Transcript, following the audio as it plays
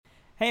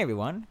Hey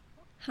everyone.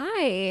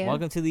 Hi.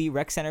 Welcome to the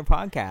Rec Center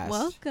podcast.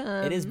 Welcome.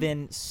 It has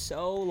been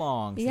so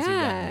long since we've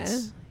done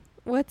this.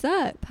 What's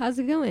up? How's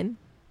it going?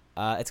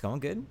 It's going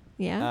good.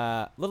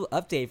 Yeah. Little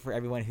update for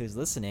everyone who's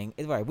listening.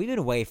 We've been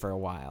away for a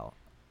while.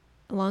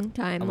 A long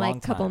time, A like long a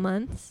couple time.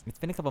 months. It's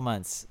been a couple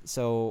months.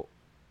 So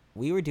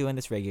we were doing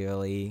this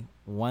regularly.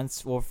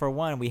 For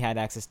one, we had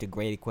access to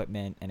great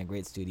equipment and a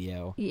great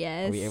studio.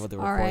 Yes. Are we able to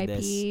record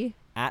this R.I.P.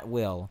 at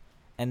will?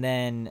 And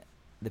then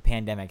the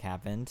pandemic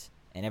happened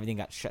and everything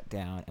got shut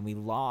down and we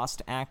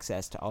lost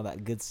access to all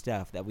that good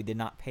stuff that we did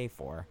not pay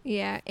for.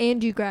 Yeah,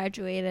 and you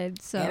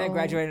graduated, so And I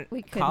graduated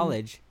we couldn't-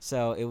 college,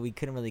 so we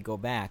couldn't really go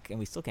back, and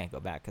we still can't go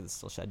back because it's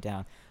still shut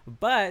down.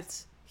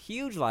 But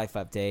huge life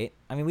update.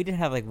 I mean, we did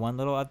have like one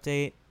little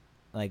update.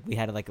 Like we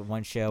had like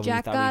one show.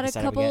 Jack we got a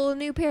decided couple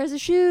new pairs of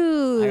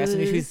shoes. I got some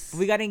new shoes.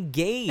 We got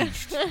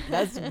engaged.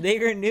 That's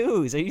bigger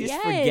news. Are you just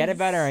forget Yes.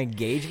 about our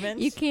engagement?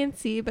 You can't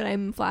see, but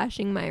I'm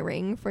flashing my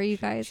ring for you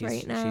guys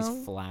right now.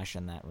 She's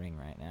flashing that ring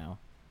right now.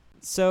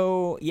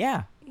 So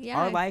yeah, Yeah,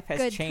 our life has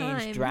good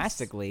changed times.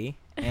 drastically,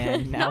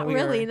 and now Not we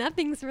really. are.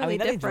 Nothing's really I mean,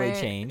 nothing's different.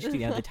 really changed.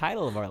 The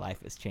title of our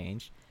life has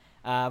changed,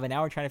 but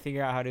now we're trying to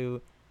figure out how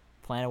to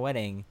plan a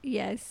wedding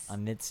Yes.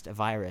 amidst a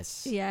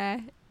virus.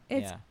 Yeah.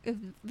 It's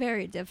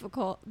very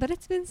difficult, but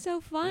it's been so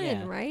fun,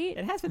 Yeah. right?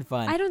 It has been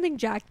fun. I don't think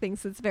Jack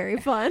thinks it's very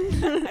fun.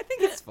 I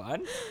think it's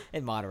fun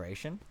in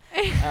moderation.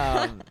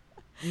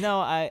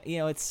 No,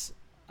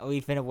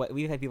 we've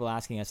had people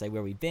asking us like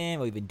where we've been,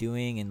 what we've been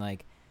doing, and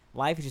like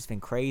life has just been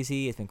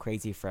crazy. It's been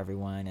crazy for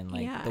everyone, and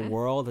like Yeah. the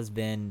world there's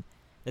been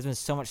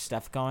so much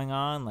stuff going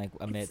on, like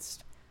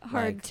amidst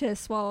Hard like, to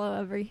swallow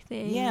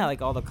everything. yeah,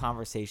 like all the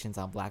conversations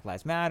on Black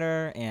Lives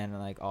Matter and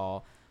like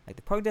all like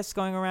the protests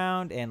going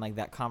around and like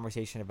that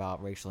conversation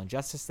about racial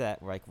injustice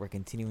that like we're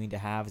continuing to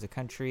have as a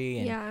country,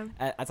 and Yeah.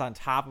 that's on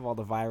top of all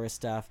the virus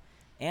stuff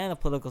and the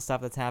political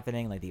stuff that's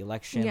happening, like the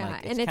election. Yeah,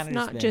 like, and it's kinda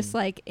not just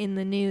like in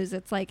the news,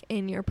 it's like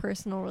in your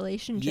personal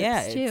relationships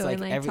Yeah, too, it's like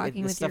and like every-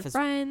 talking this with your stuff is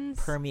friends.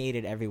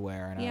 permeated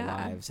everywhere in Yeah.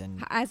 our lives,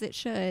 and As it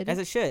should. as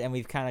it should. And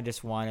we've kind of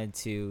just wanted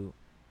to.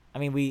 I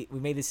mean, we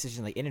made the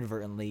decision like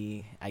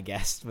inadvertently, I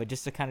guess, but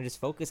just to kind of just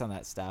focus on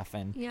that stuff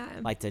and Yeah.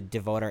 like to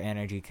devote our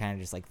energy kind of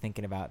just like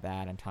thinking about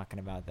that and talking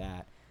about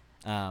that.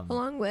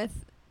 Along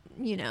with,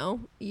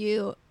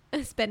 you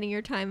spending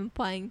your time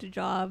applying to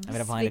jobs I've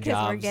been applying to because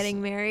we're jobs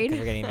getting married. Because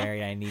we're getting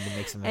married, I need to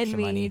make some and extra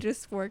me money.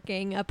 just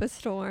working up a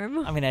storm.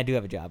 I mean, I do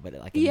have a job, but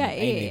like I yeah, need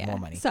to yeah. make more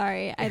money.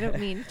 Sorry, I don't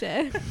mean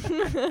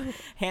to.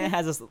 Hannah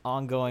has this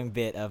ongoing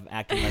bit of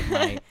acting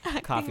like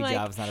my coffee like-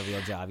 job is not a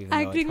real job, even though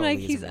it Acting totally like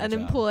is a he's real job.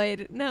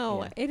 unemployed.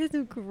 No, Yeah. it is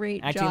a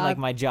great Acting job. like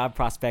my job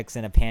prospects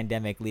in a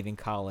pandemic leaving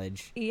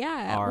college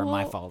yeah, are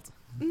my well, fault.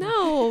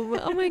 No,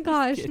 oh my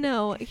gosh, kidding.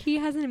 no. He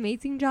has an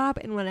amazing job,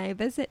 and when I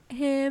visit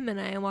him and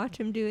I watch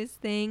him do his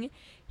thing,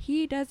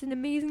 he does an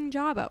amazing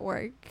job at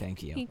work.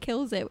 Thank you. He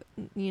kills it,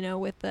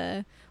 with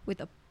the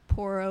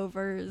pour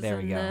overs. There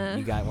we and go.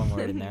 You got one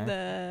word in there.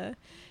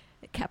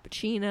 The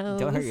cappuccinos.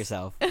 Don't hurt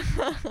yourself.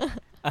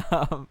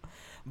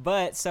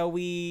 But so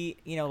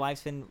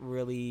life's been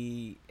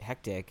really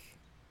hectic.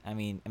 I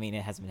mean,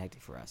 it hasn't been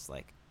hectic for us.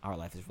 Like our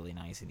life is really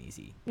nice and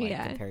easy,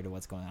 Yeah. compared to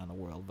what's going on in the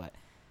world. But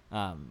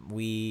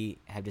we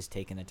have just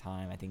taken the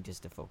time, I think,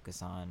 just to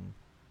focus on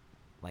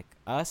like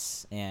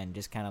us and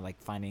just kind of like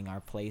finding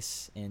our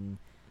place in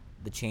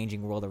the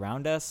changing world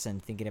around us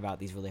and thinking about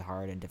these really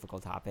hard and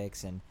difficult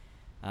topics, and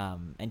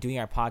doing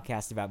our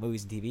podcast about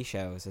movies and TV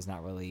shows is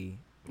not really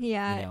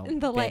Yeah, been the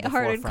at the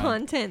lighthearted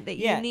forefront. content that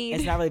yeah, you need.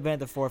 it's not really been at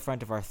the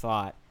forefront of our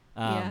thought.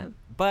 Yeah.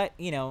 But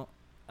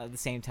at the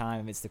same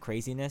time, it's the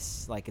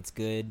craziness. Like it's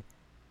good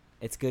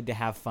to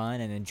have fun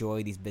and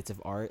enjoy these bits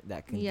of art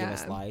that can give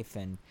us Yeah. life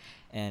and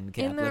can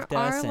and there uplift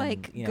are us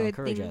like and good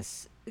encourage things,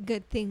 us.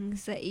 good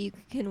things that you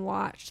can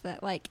watch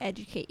that like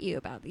educate you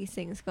about these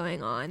things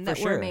going on For that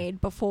sure. were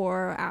made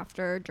before,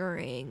 after,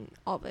 during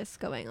all this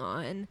going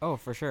on. Oh,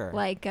 for sure.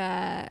 Like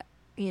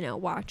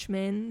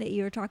Watchmen that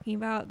you were talking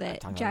about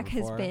that talked about Jack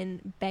has before.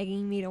 been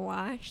begging me to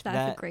watch.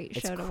 That's a great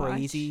show to It's watch.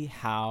 crazy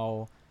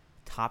how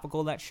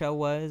topical that show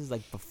was.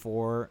 Like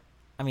before,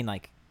 I mean,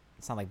 like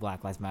it's not like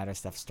Black Lives Matter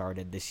stuff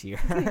started this year.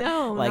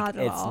 No, like not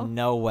at it's all.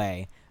 no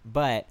way.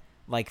 But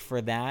like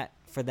for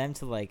them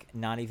to like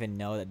not even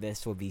know that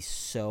this would be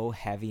so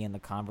heavy in the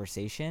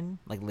conversation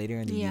like later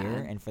in the Yeah.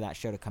 year, and for that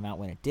show to come out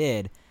when it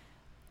did,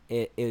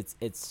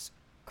 it's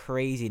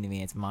crazy to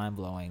me. It's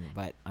mind-blowing,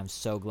 but I'm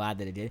so glad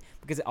that it did,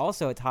 because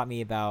it taught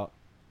me about,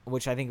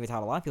 which I think we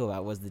taught a lot of people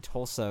about, was the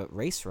Tulsa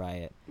race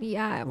riot,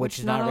 Yeah, which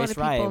is not not a lot race of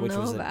riot, people which know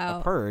was a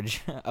about.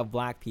 purge of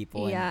black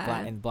people, Yeah.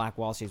 and Black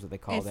Wall Street is what they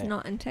called It's it.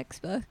 not in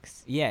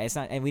textbooks. Yeah, it's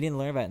not, and we didn't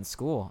learn about it in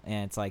school.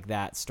 And it's like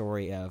that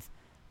story of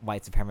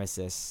white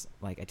supremacists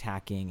like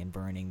attacking and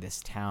burning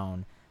this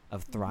town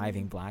of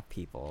thriving black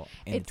people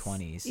in the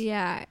 20s.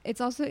 Yeah,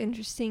 it's also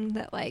interesting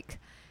that like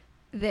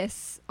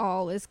this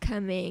all is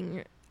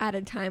coming at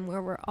a time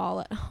where we're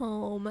all at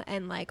home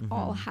and like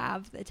all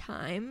have the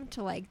time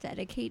to like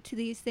dedicate to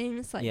these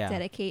things, like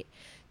dedicate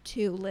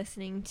to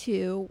listening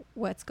to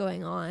what's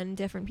going on,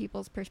 different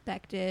people's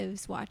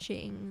perspectives,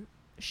 watching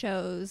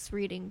shows,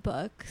 reading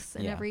books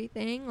and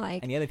everything.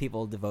 Like, and the other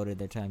people devoted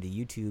their time to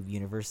YouTube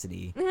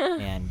University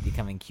and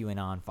becoming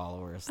QAnon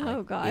followers. Like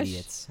oh gosh,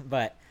 idiots.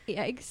 But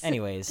yikes.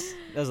 anyways,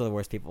 those are the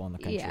worst people in the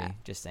country. Yeah.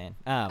 Just saying.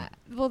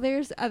 Well,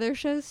 there's other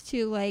shows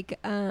too, like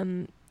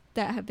that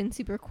have been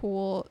super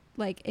cool.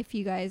 Like, if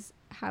you guys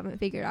haven't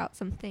figured out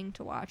something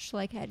to watch,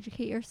 like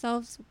educate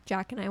yourselves.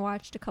 Jack and I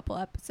watched a couple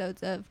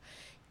episodes of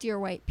Dear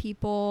White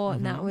People,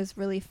 and that was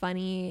really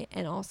funny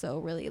and also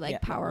really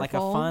powerful. Like a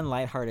fun,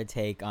 lighthearted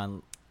take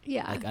on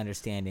like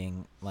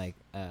understanding like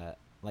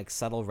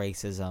subtle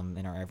racism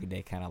in our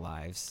everyday kind of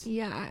lives.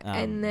 Yeah,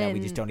 and then that we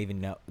just don't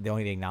even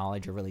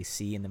acknowledge or really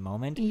see in the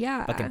moment.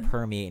 Yeah, but can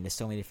permeate into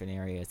so many different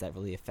areas that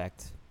really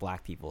affect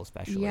Black people,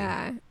 especially.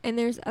 Yeah, and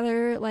there's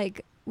other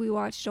like we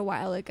watched a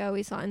while ago.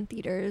 We saw in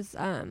theaters.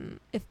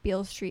 If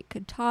Beale Street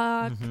Could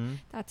Talk,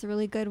 that's a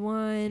really good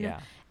one. Yeah,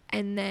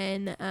 and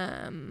then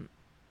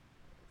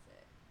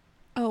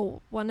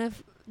one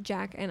of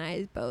Jack and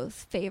I's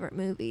both favorite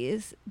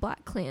movies,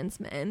 Black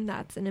Klansman.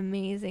 That's an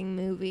amazing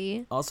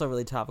movie. Also a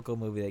really topical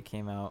movie that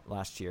came out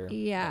last year.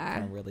 Yeah.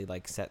 Kind of really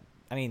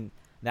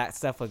that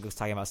stuff was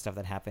talking about stuff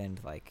that happened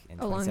like in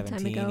a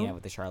 2017, long time ago.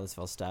 With the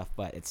Charlottesville stuff,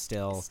 but it's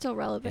still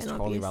relevant. It's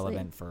totally obviously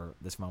relevant for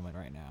this moment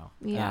right now.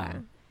 Yeah.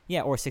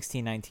 Yeah, or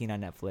 1619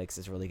 on Netflix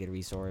is a really good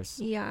resource.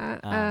 Yeah.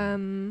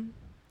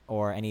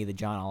 Or any of the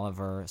John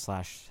Oliver /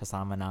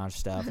 Hassan Minaj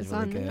stuff is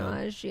really good.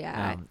 Minaj,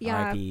 yeah.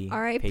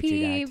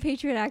 R.I.P.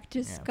 Patriot Act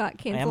just got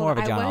canceled. I'm more of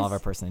a John Oliver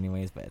person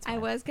anyways, but it's fine. I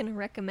was going to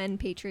recommend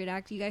Patriot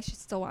Act. You guys should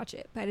still watch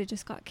it, but it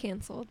just got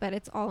canceled. But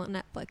it's all on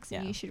Netflix,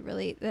 and you should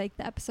really, like,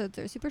 the episodes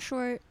are super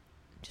short.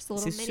 Just a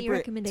little mini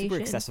recommendation.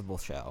 Super accessible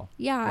show.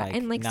 Yeah,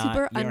 and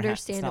super understandable.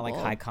 It's not like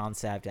high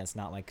concept, and it's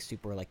not like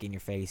super like in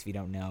your face if you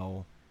don't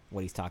know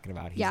what he's talking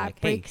about. He's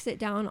like, breaks it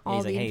down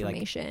all the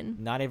information. Like,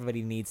 not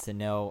everybody needs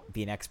to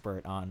be an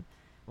expert on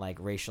like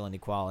racial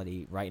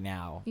inequality right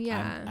now.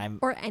 Yeah,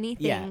 or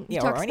anything. Yeah, he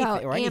talks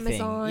about anything.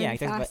 Amazon, yeah, he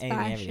talks fast about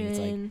anything, fashion.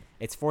 Everything.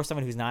 It's for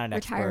someone who's not an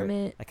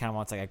retirement. Expert that kind of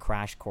wants like a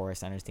crash course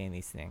to understand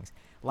these things.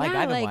 Like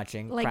I've been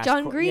watching, like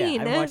John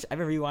Green. Yeah, I've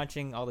been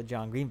rewatching all the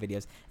John Green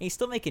videos, and he's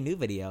still making new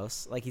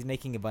videos. Like he's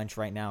making a bunch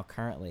right now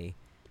currently.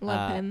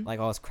 Love him.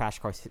 Like all his crash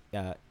course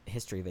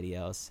history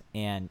videos,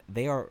 and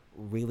they are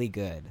really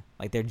good.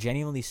 Like they're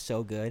genuinely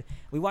so good.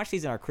 We watched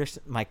these in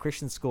my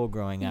Christian school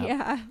growing up.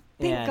 Yeah,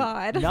 thank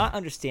God. Not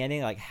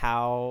understanding like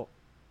how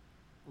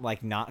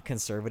like not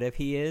conservative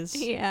he is.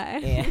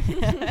 Yeah.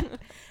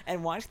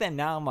 And watch them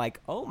now, I'm like,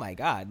 oh my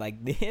God,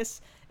 like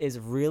this is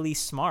really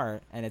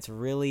smart, and it's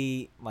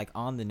really like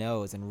on the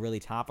nose and really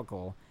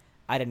topical.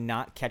 I did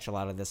not catch a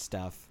lot of this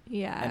stuff.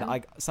 Yeah. And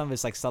like some of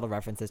it's like subtle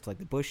references to like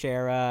the Bush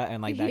era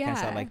and like that kind of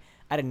stuff. Like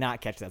I did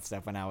not catch that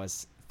stuff when I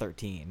was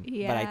 13.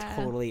 Yeah. But I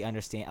totally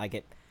understand. Like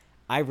it,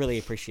 I really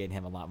appreciate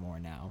him a lot more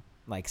now.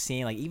 Like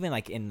seeing like even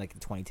like in like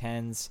the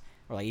 2010s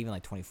or like even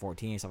like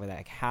 2014 or stuff like that.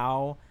 Like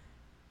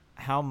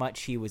how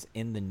much he was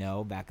in the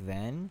know back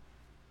then,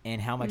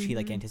 and how much he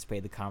like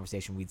anticipated the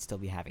conversation we'd still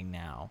be having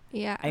now.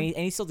 Yeah. And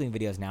he's still doing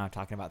videos now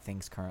talking about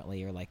things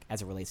currently or like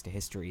as it relates to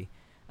history.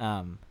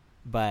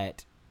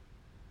 But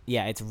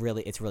yeah, it's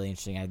really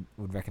interesting. I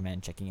would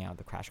recommend checking out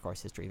the Crash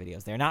Course History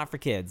videos. They're not for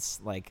kids.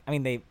 Like, I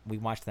mean, we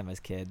watched them as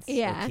kids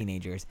or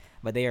teenagers,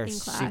 but they are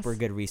super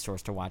good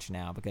resource to watch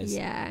now because,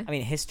 I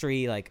mean,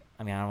 history, like,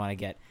 I mean, I don't want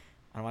to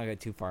go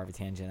too far of a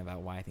tangent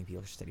about why I think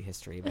people should study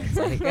history, but it's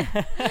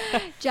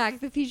like Jack,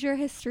 the future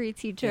history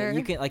teacher.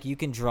 Yeah, you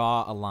can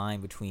draw a line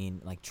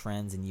between like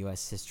trends in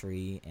U.S.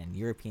 history and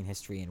European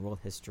history and world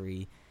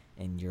history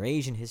and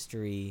Eurasian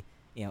history,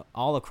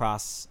 all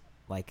across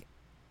like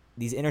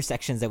these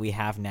intersections that we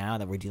have now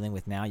that we're dealing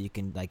with now. You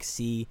can like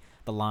see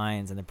the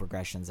lines and the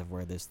progressions of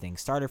where those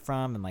things started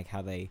from and like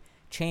how they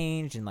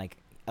changed and like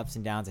ups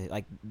and downs.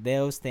 Like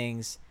those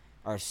things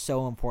are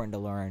so important to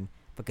learn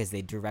because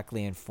they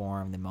directly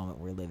inform the moment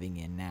we're living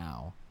in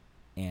now,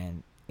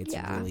 and it's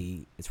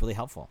really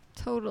helpful.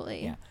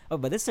 Totally. Yeah. Oh,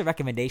 but this is a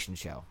recommendation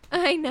show.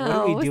 I know. What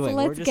are we doing? So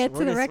let's get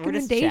to the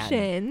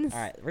recommendations. All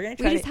right, we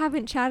just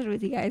haven't chatted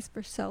with you guys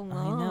for so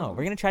long. I know.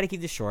 We're gonna try to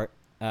keep this short.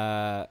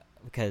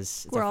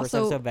 Because it's our first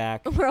episode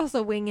back. We're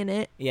also winging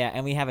it. Yeah,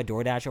 and we have a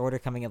DoorDash order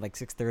coming at like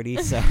 6:30,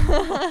 so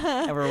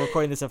and we're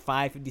recording this at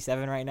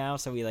 5:57 right now,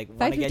 so we like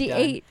want to get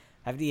done.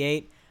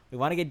 5:58. We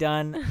want to get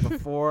done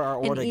before our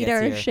order gets here.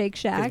 And eat our Shake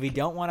Shack. Because we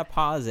don't want to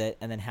pause it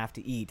and then have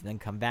to eat and then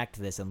come back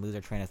to this and lose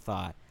our train of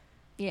thought.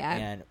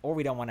 Yeah. Or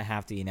we don't want to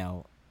have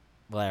to,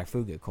 let our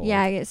food get cold.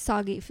 Yeah, I get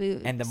soggy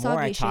food. And the more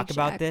I talk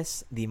about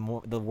this, the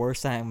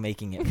worse I'm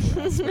making it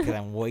for us because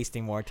I'm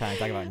wasting more time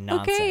talking about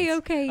nonsense.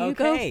 Okay. You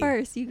go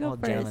first.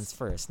 Gentlemen's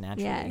first,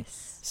 naturally.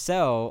 Yes.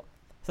 So,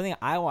 something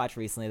I watched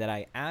recently that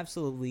I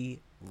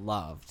absolutely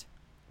loved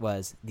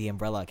was The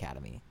Umbrella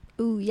Academy.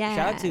 Ooh, yeah.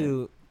 Shout out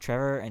to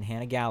Trevor and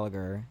Hannah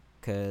Gallagher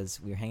because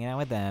we were hanging out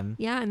with them.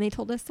 Yeah, and they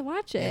told us to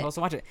watch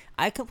it.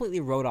 I completely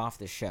wrote off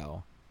the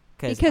show.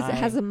 Because it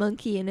has a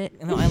monkey in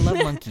it. No, I love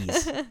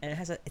monkeys. And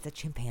it's a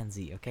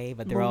chimpanzee, okay?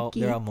 But they're all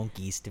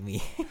monkeys to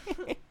me.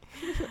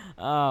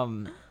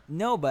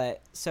 No,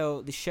 but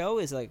so the show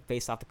is like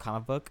based off the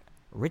comic book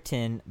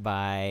written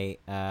by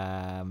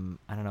I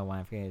don't know why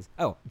I'm forgetting his.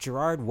 Oh,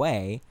 Gerard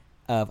Way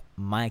of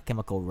My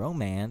Chemical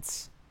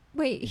Romance.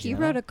 Wait, Did he you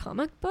know wrote that? a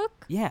comic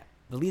book? Yeah,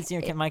 the lead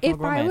singer of My If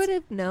Chemical I Romance. would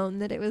have known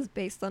that it was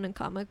based on a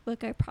comic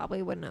book, I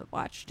probably wouldn't have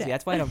watched it. See,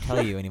 that's why I don't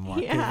tell you anymore.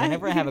 'Cause Yeah.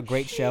 whenever I have a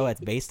great show that's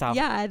based off,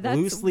 Yeah, that's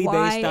loosely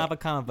why- based off a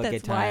comic book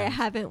That's at why I times.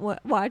 haven't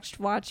watched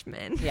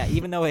Watchmen. Yeah,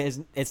 even though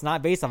it's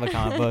not based off a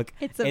comic book,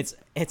 It's a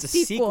it's a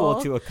sequel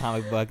sequel. to a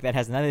comic book that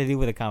has nothing to do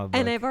with a comic book.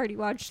 And I've already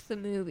watched the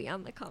movie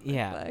on the comic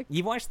yeah, book.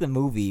 you watched the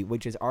movie,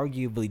 which is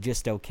arguably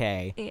just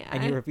okay, Yeah.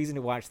 and you're refusing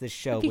to watch this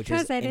show, which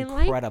Because is I didn't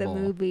incredible.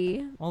 like the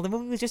movie. Well, the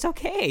movie was just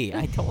okay.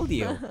 I told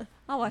you.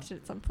 I'll watch it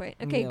at some point.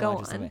 Okay, Yeah, go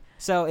watch it on. someday.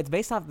 So it's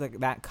based off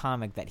that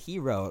comic that he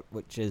wrote,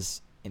 which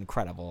is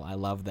incredible. I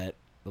love that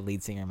the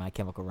lead singer of My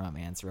Chemical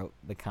Romance wrote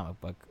the comic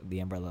book, The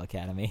Umbrella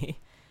Academy.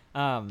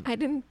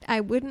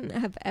 I wouldn't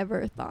have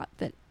ever thought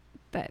that,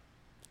 but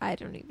I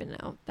don't even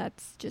know.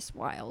 That's just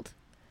wild.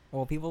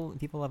 Well, people have,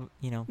 people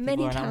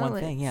Many are not one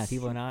thing. Yeah, talents.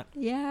 people are not a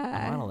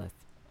Yeah. monolith.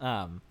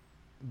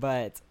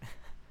 But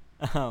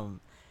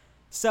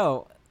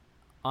so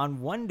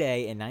on one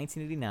day in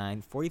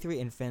 1989, 43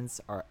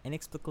 infants are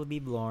inexplicably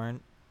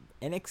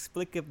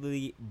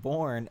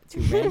born to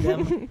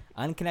random,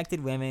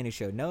 unconnected women who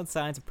showed no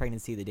signs of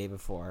pregnancy the day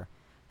before.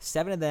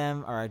 7 of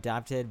them are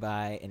adopted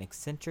by an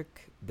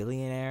eccentric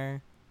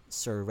billionaire,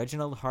 Sir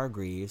Reginald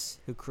Hargreaves,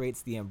 who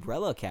creates the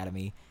Umbrella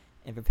Academy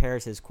and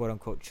prepares his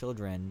quote-unquote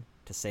children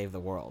to save the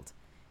world.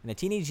 In the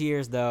teenage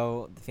years,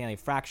 though, the family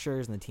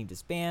fractures and the team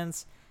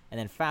disbands. And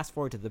then fast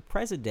forward to the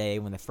present day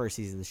when the first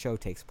season of the show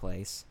takes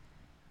place.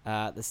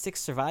 The 6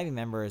 surviving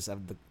members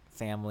of the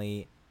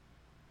family,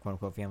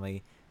 quote-unquote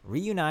family,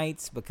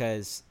 reunites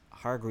because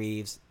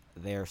Hargreaves,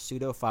 their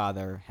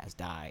pseudo-father, has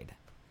died.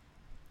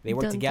 They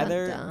work Dun,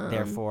 together, dun, dun.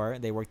 therefore,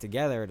 they work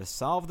together to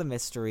solve the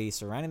mystery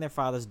surrounding their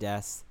father's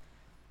death.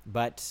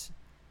 But,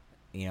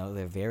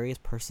 their various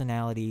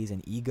personalities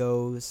and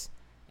egos,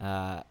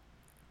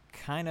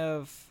 kind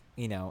of,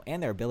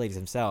 and their abilities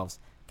themselves,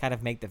 kind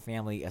of make the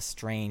family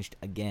estranged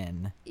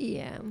again.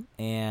 Yeah.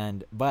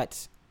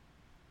 But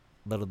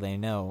little they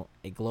know,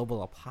 a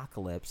global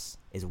apocalypse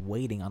is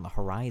waiting on the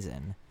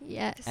horizon.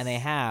 Yes. And they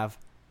have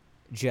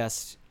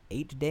just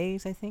 8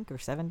 days, I think, or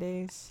 7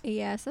 days.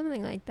 Yeah,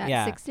 something like that.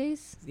 Yeah. 6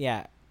 days?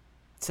 Yeah,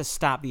 to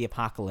stop the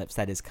apocalypse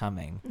that is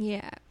coming.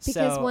 Yeah.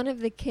 Because So- one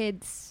of the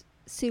kids'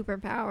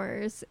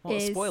 superpowers Well,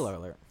 is... spoiler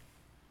alert.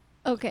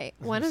 Okay,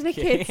 one of the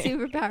kids'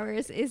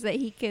 superpowers is that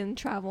he can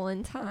travel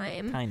in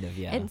time. Kind of,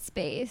 yeah. And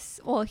space.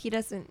 Well, he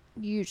doesn't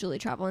usually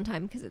travel in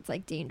time because it's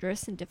like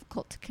dangerous and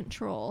difficult to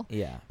control.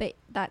 Yeah. But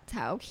that's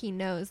how he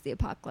knows the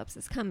apocalypse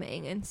is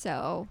coming, and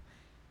so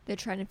they're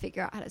trying to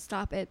figure out how to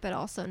stop it, but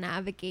also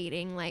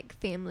navigating like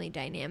family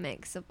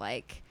dynamics of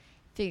like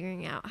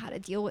figuring out how to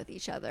deal with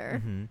each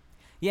other. Mm-hmm.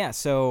 Yeah,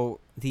 so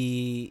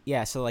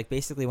like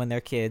basically when they're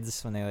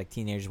kids, when they're like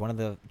teenagers, one of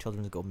the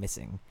children go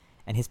missing,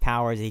 and his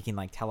power is he can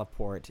like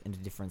teleport into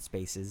different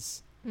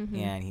spaces, Mm-hmm.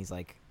 and he's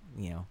like,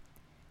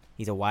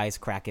 he's a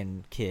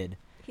wisecracking kid.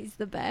 He's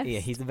the best. Yeah,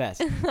 he's the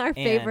best. Our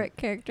favorite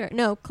character.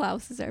 No,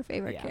 Klaus is our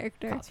favorite Yeah,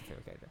 character. Klaus is my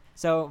favorite character.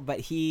 So, but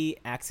he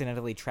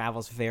accidentally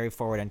travels very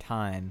forward in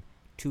time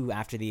to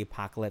after the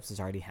apocalypse has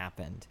already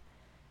happened,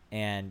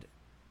 and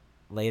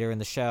later in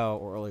the show,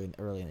 or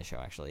early in the show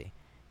actually,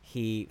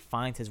 he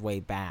finds his way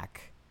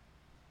back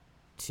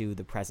to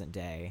the present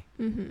day.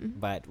 Mm-hmm.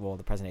 But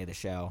the present day of the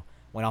show,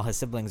 when all his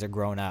siblings are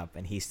grown up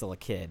and he's still a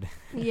kid.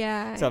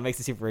 Yeah. So it makes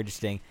it super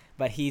interesting.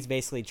 But he's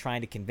basically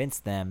trying to convince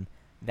them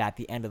that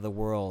the end of the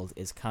world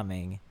is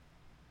coming,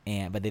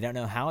 but they don't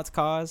know how it's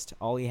caused.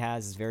 All he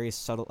has is very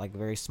subtle, like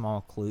very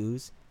small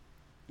clues.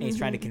 And he's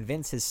trying to Mhm.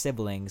 convince his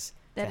siblings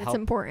that to it's help,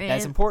 important. that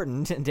it's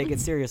important and take it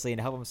seriously and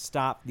to help them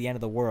stop the end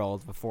of the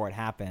world before it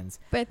happens.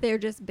 But they're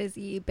just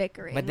busy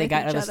bickering. But they with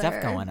got each other stuff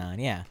other. going on,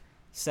 yeah.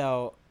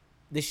 So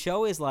the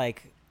show is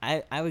like,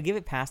 I would give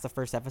it past the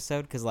first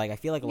episode because like I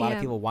feel like a lot of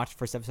Yeah. people watch the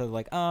first episode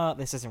like, oh,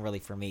 this isn't really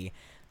for me.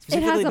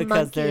 It has a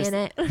because monkey in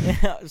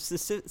it.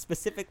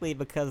 specifically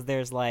because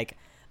there's like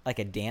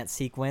a dance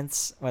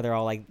sequence where they're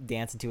all like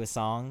dancing to a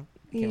song.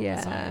 Can't remember what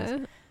the song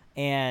is. Yeah.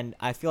 And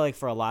I feel like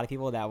for a lot of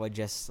people that would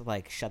just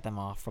like shut them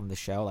off from the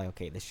show. Like,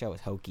 okay, this show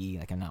is hokey.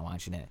 Like, I'm not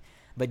watching it.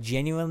 But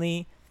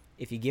genuinely,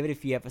 if you give it a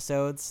few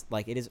episodes,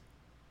 like it is,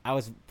 I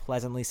was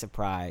pleasantly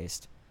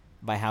surprised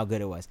by how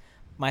good it was.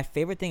 My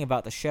favorite thing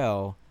about the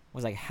show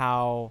was like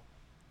how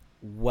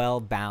well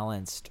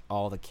balanced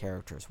all the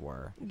characters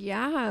were.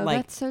 Yeah, Like,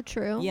 that's so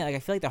true. Yeah, like I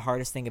feel like the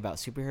hardest thing about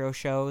superhero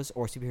shows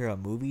or superhero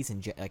movies,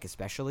 and like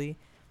especially,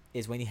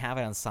 is when you have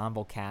an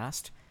ensemble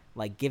cast,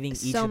 like giving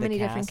each So of the many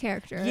cast, different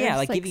characters. yeah,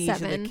 like giving each of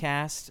 7. the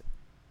cast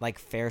like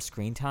fair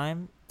screen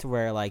time to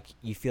where like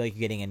you feel like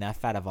you're getting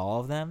enough out of all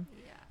of them.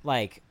 Yeah.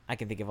 Like I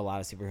can think of a lot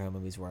of superhero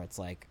movies where it's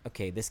like,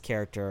 okay, this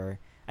character.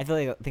 I feel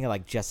like think of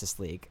like Justice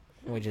League,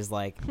 which is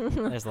like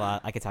there's a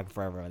lot. I could talk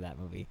forever about that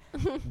movie.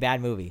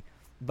 Bad movie.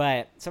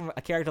 But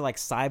a character like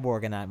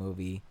Cyborg in that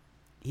movie,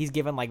 he's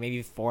given like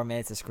maybe 4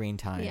 minutes of screen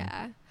time.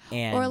 Yeah.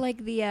 And Or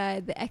like the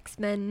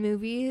X-Men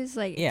movies,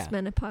 like Yeah.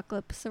 X-Men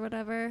Apocalypse or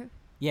whatever.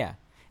 yeah.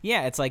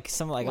 Yeah, it's like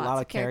some like a Lots lot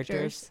of of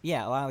characters.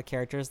 Yeah, a lot of the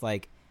characters,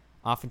 like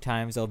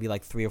oftentimes there'll be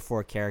like 3 or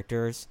 4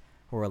 characters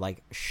who are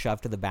like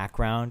shoved to the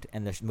background,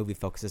 and the movie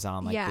focuses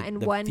on like yeah,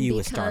 and the one few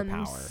with becomes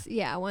star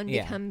power. one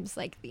Yeah. becomes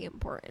like the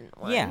important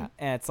one. Yeah,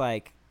 and it's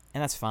like,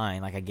 and that's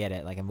fine. Like I get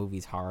it. Like a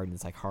movie's hard, and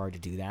it's like hard to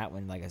do that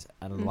when like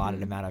an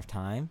allotted amount of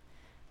time.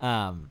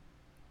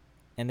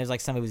 And there's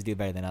like some movies do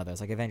better than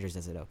others. Like Avengers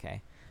does it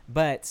okay,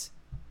 but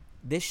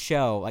this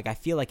show, like I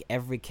feel like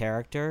every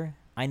character,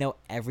 I know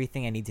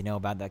everything I need to know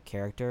about that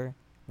character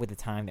with the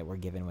time that we're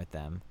given with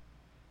them.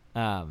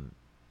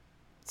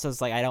 So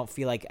it's like I don't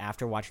feel like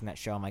after watching that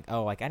show, I'm like,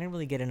 oh, like I didn't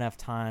really get enough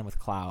time with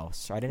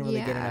Klaus, or I didn't really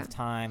get Yeah. enough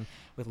time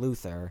with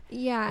Luther.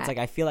 Yeah. It's like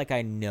I feel like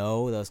I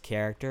know those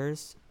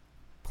characters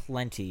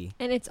plenty.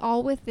 And it's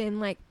all within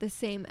like the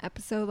same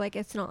episode. Like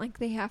it's not like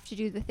they have to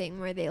do the thing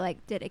where they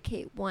like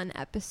dedicate one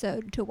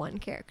episode to one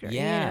character.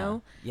 Yeah, You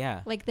know?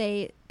 yeah. Like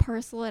they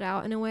parcel it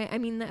out in a way. I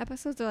mean, the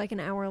episodes are like an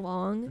hour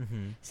long,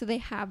 Mm-hmm. so they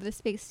have the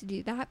space to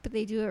do that, but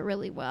they do it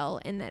really well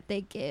in that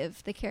they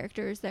give the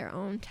characters their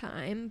own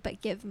time,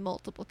 but give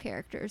multiple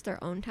characters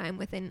their own time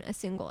within a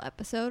single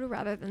episode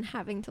rather than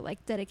having to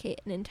like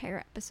dedicate an entire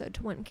episode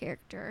to one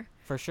character.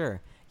 For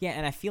sure. Yeah,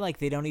 and I feel like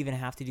they don't even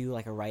have to do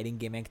like a writing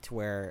gimmick to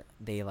where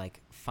they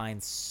like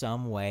find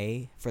some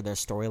way for their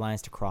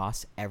storylines to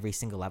cross every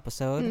single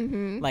episode.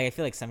 Mm-hmm. Like I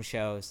feel like some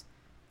shows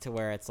to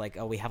where it's like,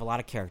 oh, we have a lot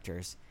of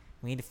characters.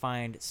 We need to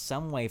find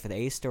some way for the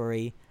A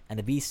story and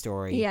the B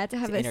story Yeah, to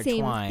have to the same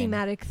intertwine.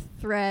 thematic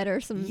thread or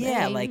something.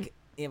 Yeah, like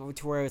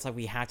to where it's like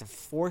we have to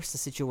force the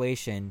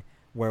situation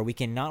where we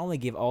can not only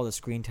give all the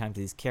screen time to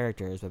these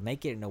characters, but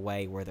make it in a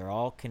way where they're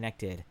all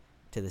connected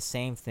to the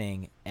same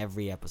thing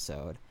every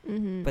episode.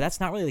 Mm-hmm. But that's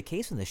not really the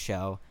case in the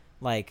show.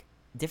 Like,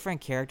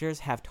 different characters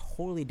have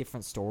totally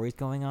different stories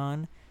going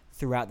on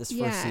throughout this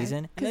first Yeah,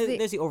 season. And 'cause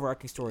there's the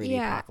overarching story of the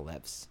Yeah.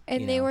 apocalypse.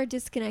 And you they know? were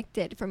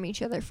disconnected from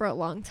each other for a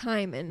long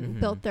time and Mhm.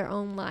 built their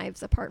own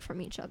lives apart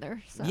from each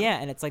other. So. Yeah,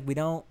 and it's like we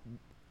don't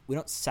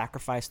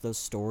sacrifice those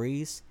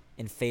stories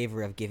in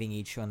favor of giving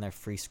each one their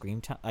free screen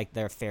time, like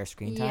their fair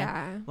screen time.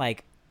 Yeah.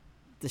 Like,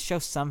 the show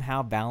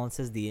somehow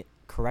balances the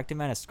correct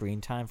amount of screen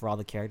time for all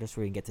the characters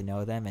so we can get to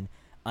know them and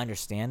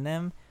understand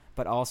them,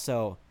 but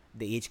also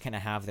they each kind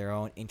of have their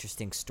own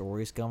interesting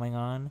stories going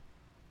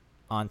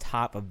on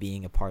top of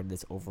being a part of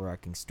this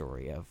overarching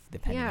story of the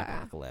pending Yeah.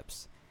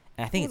 apocalypse.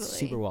 And I think it's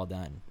Totally. super well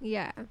done.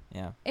 Yeah.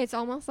 Yeah. It's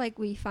almost like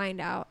we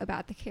find out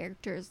about the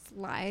characters'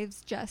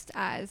 lives just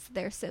as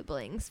their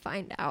siblings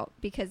find out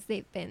because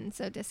they've been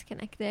so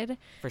disconnected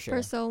For sure.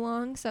 for so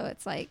long. So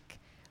it's like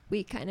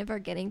we kind of are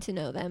getting to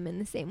know them in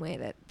the same way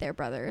that their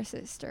brother or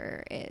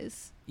sister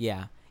is.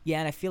 Yeah. Yeah,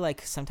 and I feel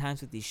like sometimes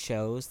with these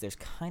shows, there's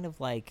kind of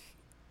like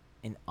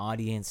an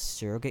audience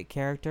surrogate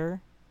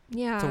character.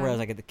 Yeah. So whereas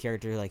like the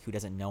character like who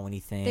doesn't know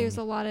anything. There's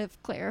a lot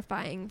of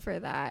clarifying for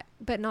that,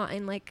 but not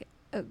in like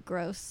a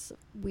gross,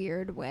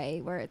 weird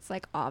way where it's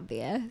like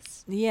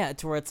obvious. Yeah,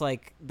 to where it's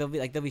like there'll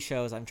be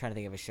shows. I'm trying to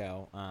think of a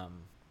show. I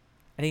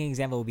think an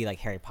example would be like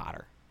Harry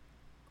Potter.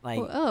 Like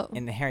Oh.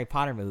 in the Harry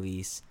Potter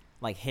movies,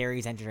 like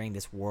Harry's entering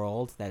this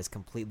world that is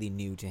completely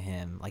new to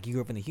him. Like he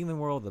grew up in the human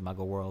world, the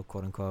Muggle world,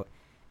 quote unquote,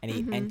 and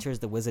he Mhm. enters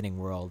the Wizarding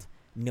world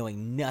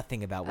knowing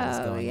nothing about what is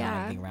Oh, going on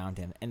yeah. anything around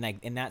him. And like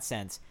in that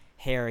sense,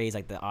 Harry's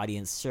like the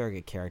audience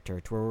surrogate character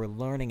to where we're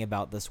learning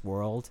about this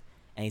world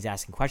and he's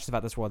asking questions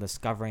about this world,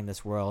 discovering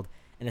this world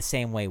in the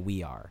same way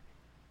we are.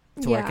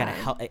 To where it kind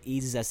of it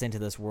eases us into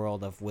this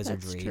world of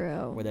wizardry. That's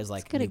true. Where there's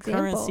like That's a new good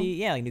example. currency.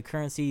 Yeah, like new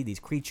currency, these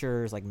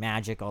creatures, like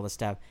magic, all this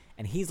stuff.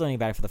 And he's learning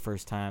about it for the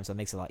first time, so it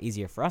makes it a lot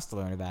easier for us to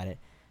learn about it.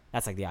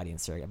 That's like the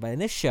audience surrogate. But in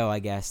this show, I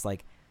guess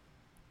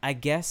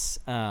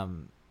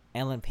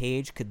Ellen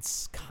Page could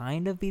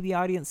kind of be the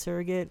audience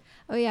surrogate.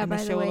 Oh yeah, in the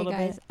by the show a way, little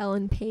guys, bit.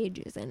 Ellen Page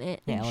is in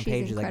it. Yeah, and Ellen she's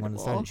Page is like one of the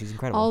incredible. stars. She's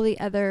incredible. All the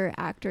other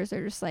actors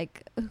are just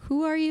like,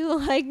 who are you?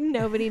 Like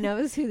nobody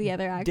knows who the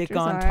other actors Dickon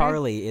are.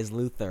 Tarley is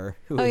Luther,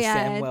 who Oh, is yeah,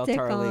 Samuel Dickon.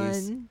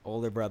 Tarley's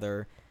older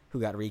brother, who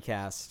got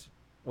recast.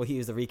 Well, he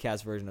was the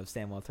recast version of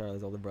Samuel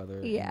Tarley's older brother.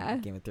 Yeah.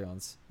 In Game of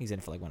Thrones. He's in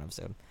it for like one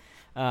episode.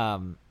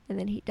 Um, And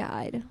then he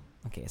died.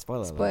 okay, spoiler.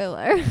 alert.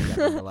 Spoiler. He got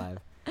burned alive.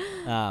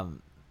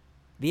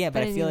 But yeah,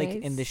 but But I feel like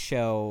anyways. in this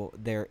show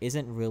there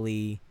isn't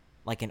really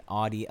like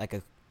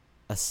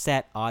a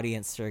set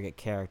audience surrogate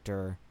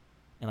character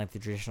in like the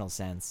traditional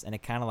sense, and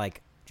it kind of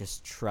like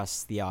just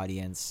trusts the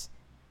audience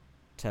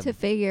to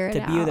figure it to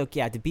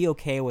be out. to be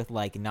okay with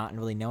like not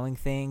really knowing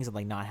things and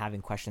like not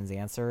having questions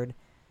answered,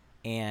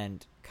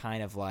 and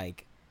kind of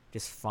like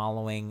just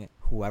following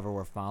whoever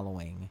we're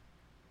following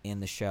in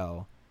the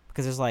show.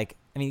 Because there's like,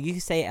 I mean, you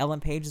can say Ellen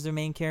Page is their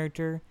main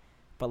character,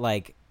 but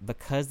like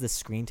because the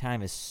screen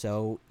time is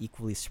so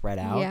equally spread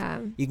out,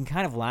 Yeah. you can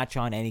kind of latch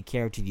on any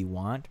character you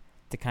want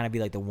to kind of be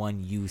like the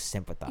one you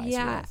sympathize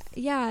Yeah, with.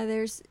 yeah,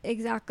 there's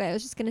exactly. I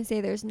was just gonna say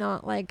there's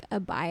not like a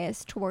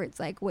bias towards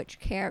like which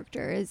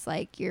character is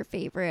like your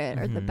favorite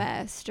or the Mhm.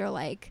 best or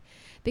like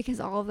because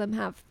all of them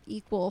have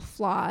equal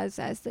flaws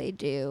as they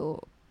do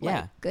like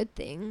Yeah. good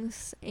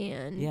things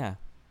and Yeah.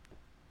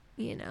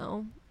 you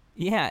know.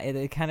 Yeah,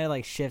 it kind of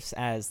like shifts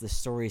as the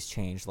stories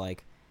change.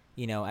 Like,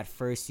 you know, at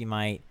first you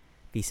might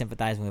be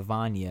sympathizing with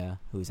Vanya,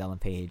 who's Ellen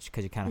Page,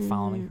 because you're kind of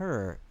following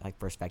her like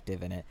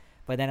perspective in it.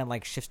 But then it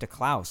like shifts to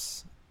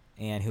Klaus,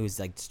 and who's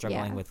like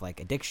struggling with like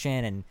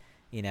addiction and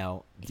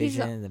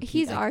vision.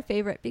 He's our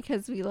favorite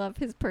because we love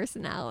his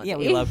personality. Yeah,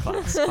 we love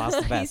Klaus. Klaus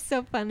the best. He's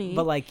so funny.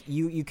 But like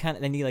you kind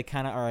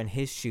of are in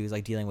his shoes,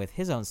 like dealing with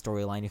his own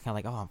storyline. You're kind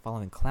of like, oh, I'm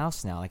following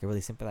Klaus now. Like I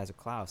really sympathize with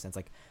Klaus. And it's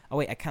like, oh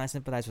wait, I kind of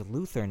sympathize with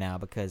Luther now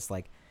because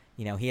like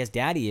he has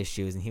daddy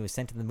issues and he was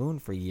sent to the moon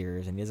for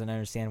years and he doesn't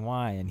understand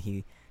why, and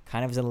he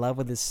kind of is in love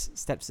with his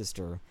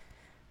stepsister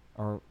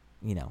or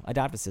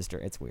adopted sister.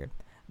 It's weird,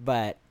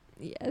 but.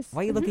 Yes.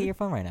 Why are you looking at your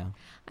phone right now?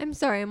 I'm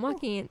sorry. I'm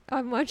watching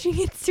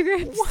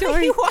Instagram stories. Why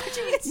are you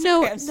watching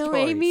Instagram stories? No,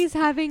 Amy's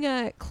having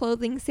a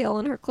clothing sale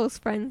on her close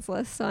friends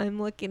list, so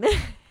I'm looking at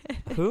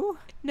Who?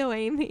 No,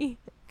 Amy.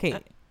 Okay.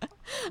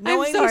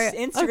 No, I'm sorry.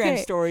 Instagram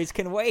stories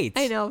can wait.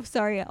 I know.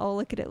 Sorry. I'll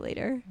look at it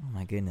later. Oh,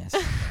 my goodness.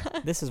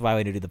 This is why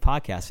we don't do the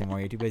podcast anymore.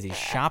 You're too busy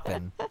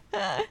shopping.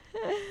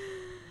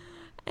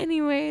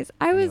 Anyways,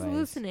 I was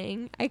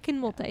listening. I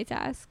can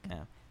multitask.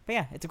 Yeah. But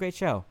yeah, it's a great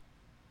show.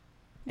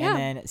 Yeah.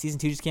 And then season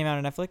 2 just came out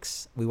on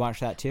Netflix. We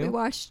watched that too. We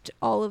watched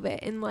all of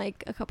it in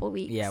like a couple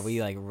weeks. Yeah,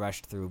 we like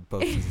rushed through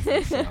both seasons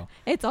of the show.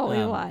 It's all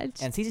we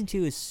watched. And season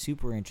 2 is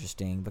super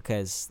interesting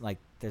because like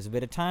there's a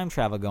bit of time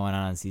travel going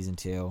on in season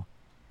 2,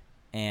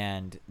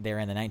 and they're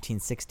in the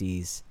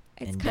 1960s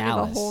in kind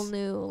Dallas. of a whole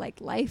new like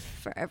life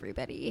for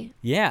everybody.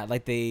 Yeah,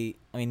 like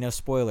no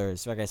spoilers.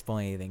 So I can't spoil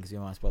anything because we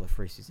don't want to spoil the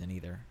first season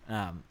either.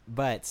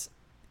 But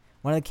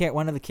one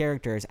of the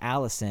characters,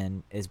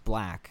 Allison, is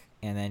black.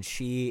 And then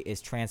she is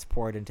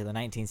transported into the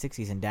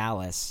 1960s in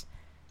Dallas,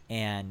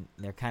 and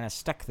they're kind of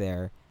stuck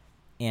there.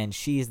 And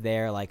she's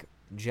there, like,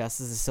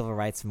 just as the civil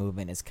rights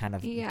movement is kind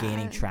of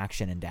gaining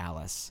traction in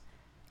Dallas.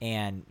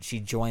 And she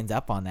joins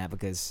up on that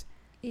because...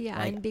 Yeah,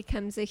 like, and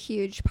becomes a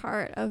huge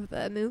part of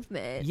the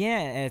movement. Yeah,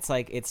 and it's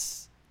like,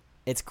 it's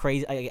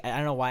crazy. I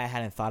don't know why I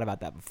hadn't thought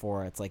about that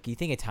before. It's like, you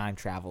think of time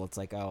travel, it's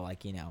like, oh,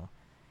 like, you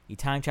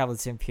time travel to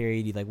the same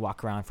period, you, like,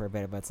 walk around for a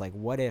bit. But it's like,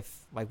 what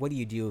do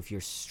you do if you're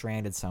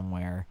stranded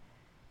somewhere?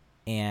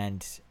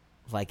 And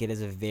like it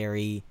is a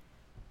very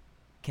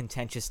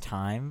contentious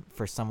time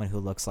for someone who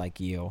looks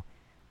like you,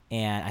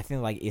 and I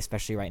think like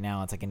especially right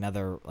now it's like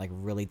another like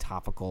really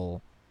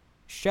topical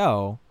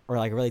show, or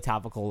like a really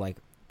topical like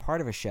part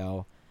of a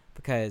show,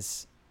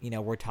 because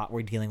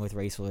we're dealing with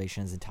race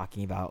relations and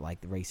talking about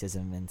like the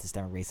racism and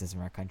systemic racism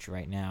in our country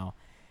right now,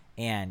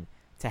 and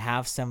to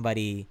have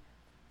somebody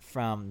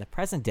from the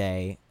present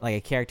day, like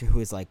a character who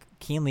is like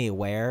keenly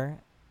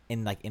aware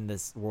in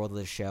this world of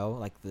the show,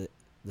 like the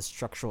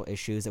structural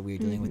issues that we are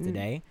dealing with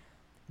today,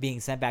 being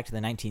sent back to the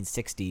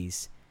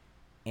 1960s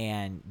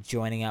and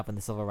joining up in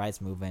the civil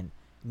rights movement,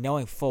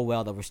 knowing full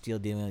well that we're still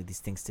dealing with these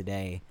things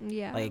today.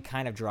 Yeah. Like it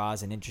kind of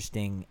draws an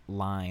interesting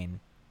line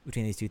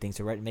between these two things.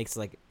 So it makes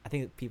like, I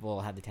think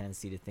people have the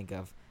tendency to think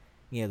of,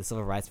 the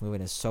civil rights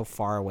movement is so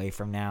far away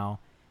from now,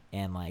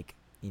 and like,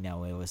 it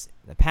was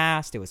the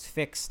past, it was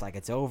fixed, like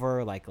it's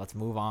over, like let's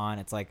move on.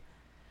 It's like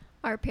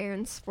our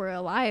parents were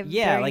alive.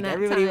 Yeah, like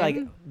everybody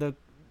time. Like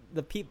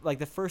the people, like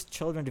the first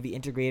children to be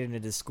integrated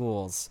into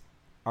schools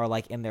are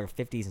like in their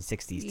 50s and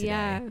 60s today.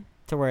 Yeah.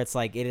 To where it's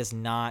like it is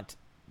not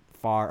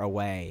far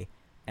away,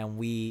 and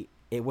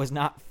it was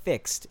not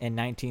fixed in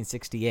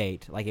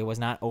 1968. Like it was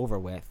not over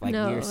with. Like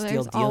we're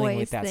still dealing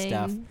with that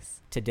stuff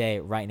today,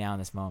 right now in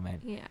this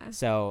moment. Yeah.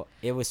 So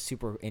it was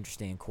super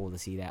interesting and cool to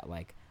see that.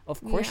 Like,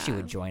 of course she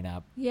would join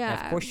up.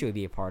 Yeah. Of course she would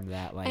be a part of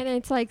that. Like, and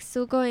it's like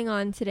still going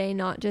on today,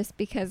 not just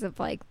because of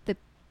like the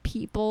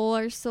people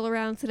are still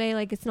around today.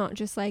 Like it's not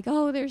just like,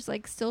 oh, there's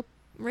like still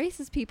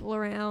racist people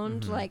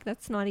around. Like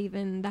that's not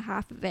even the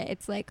half of it.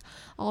 It's like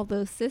all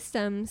those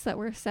systems that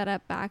were set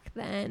up back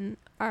then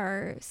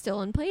are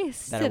still in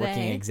place that today. Are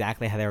working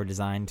exactly how they were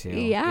designed to.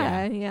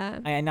 Yeah.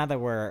 And not that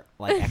we're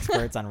like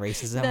experts on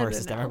racism or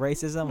systemic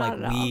racism. Not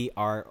like we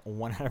are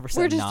 100%.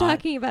 We're just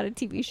talking about a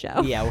TV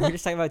show. Yeah, we're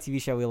just talking about a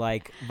TV show we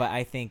like. But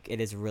I think it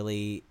was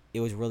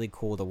really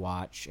cool to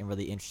watch and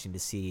really interesting to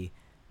see.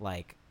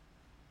 Like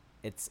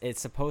it's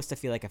supposed to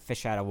feel like a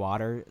fish out of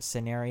water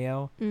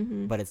scenario,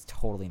 but it's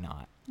totally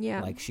not.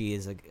 Yeah, like she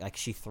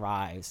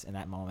thrives in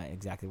that moment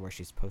exactly where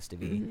she's supposed to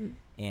be,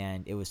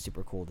 and it was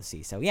super cool to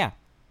see. So yeah,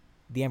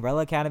 The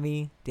Umbrella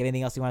Academy. Do you have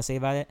anything else you want to say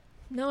about it?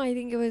 No, I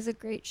think it was a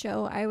great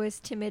show. I was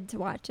timid to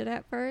watch it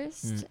at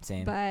first,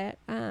 same. But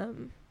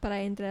I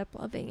ended up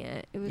loving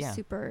it. It was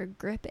super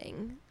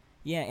gripping.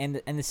 Yeah, and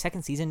the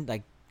second season,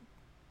 like,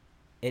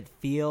 it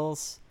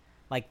feels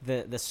like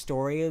the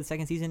story of the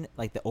second season,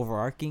 like the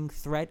overarching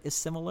threat is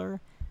similar,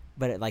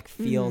 but it like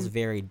feels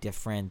very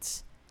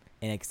different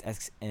in its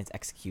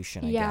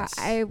execution. I guess.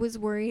 I was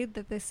worried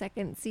that the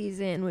second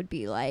season would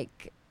be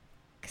like,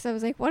 because I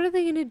was like, what are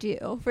they gonna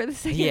do for the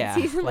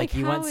second season? Like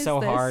you went so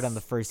hard on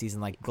the first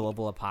season, like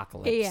global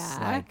apocalypse. Yeah.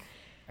 Like,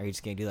 are you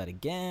just gonna do that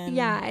again?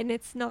 Yeah, and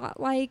it's not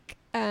like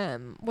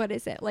what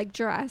is it, like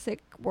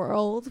Jurassic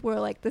World, where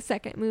like the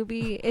second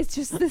movie is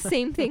just the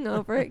same thing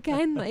over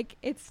again. Like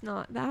it's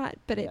not that,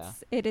 but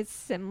it is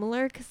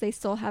similar because they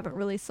still haven't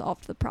really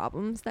solved the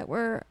problems that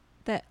were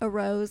that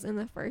arose in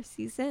the first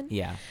season.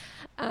 Yeah.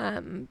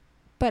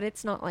 But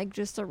it's not like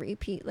just a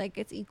repeat. Like,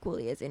 it's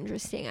equally as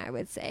interesting, I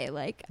would say.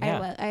 Like,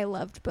 Yeah. I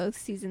loved both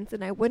seasons,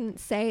 and I wouldn't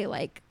say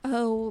like,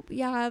 oh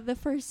yeah, the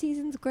first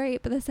season's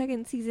great, but the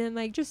second season,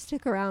 like, just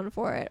stick around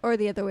for it, or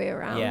the other way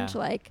around. Yeah.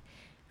 Like,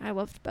 I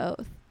loved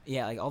both.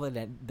 Yeah, like all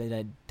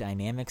the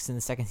dynamics in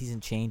the second season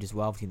change as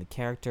well between the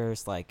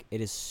characters. Like, it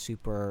is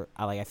super.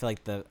 I feel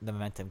like the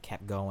momentum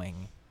kept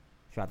going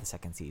throughout the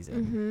second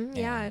season.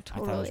 Yeah, And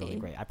totally. I thought it was really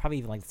great. I probably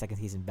even like the second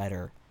season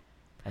better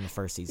than the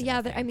first season. Yeah, I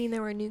I think. mean,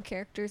 there were new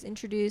characters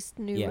introduced,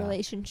 new Yeah.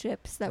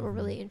 relationships that were Mhm.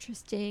 really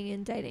interesting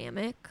and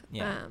dynamic.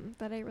 Yeah.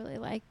 That I really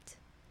liked.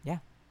 Yeah.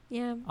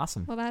 Yeah.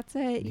 Awesome. Well, that's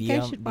it. You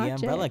guys should watch The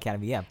Umbrella it.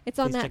 Academy. Yeah, It's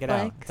on please check it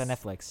out. Netflix. It's on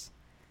Netflix.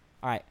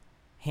 All right,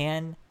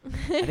 Han. I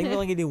think we're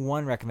only gonna do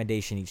one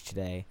recommendation each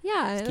today.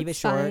 Yeah, Just keep it that's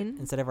short fine.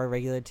 instead of our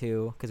regular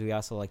two, because we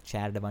also like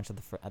chatted a bunch at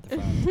the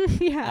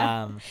front.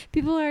 Yeah.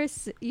 People are.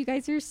 You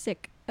guys are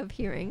sick of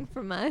hearing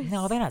from us.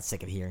 No, they're not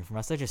sick of hearing from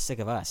us. They're just sick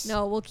of us.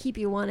 No, we'll keep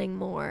you wanting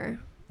more.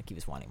 They keep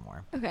us wanting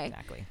more. Okay.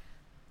 Exactly.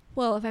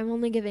 Well, if I'm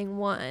only giving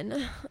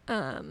one,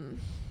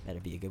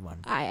 That'd be a good one.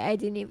 I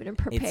didn't even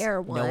prepare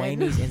it's one.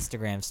 Noemi's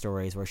Instagram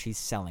stories where she's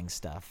selling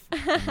stuff.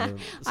 and we're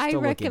I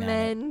still looking at it.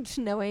 recommend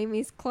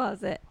Noemi's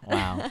Closet.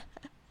 Wow.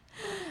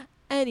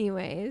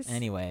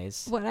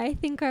 Anyways, what I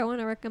think I want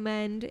to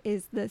recommend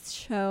is this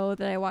show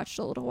that I watched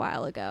a little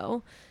while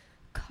ago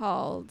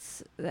called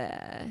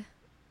the...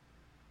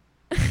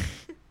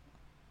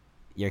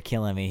 You're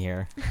killing me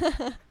here.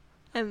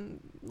 I'm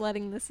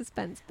letting the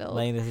suspense build.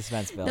 Laying the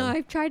suspense build. No,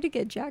 I've tried to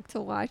get Jack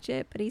to watch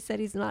it, but he said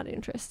he's not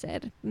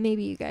interested.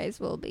 Maybe you guys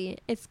will be.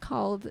 It's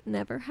called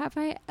Never Have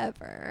I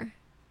Ever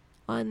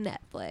on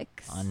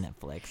Netflix. On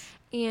Netflix.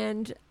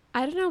 And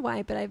I don't know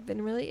why, but I've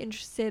been really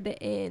interested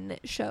in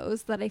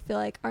shows that I feel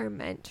like are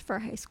meant for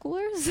high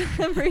schoolers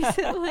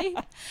recently.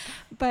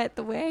 But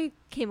the way I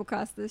came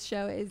across this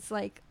show is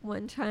like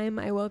one time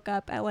I woke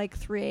up at like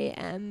 3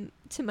 a.m.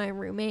 to my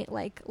roommate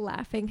like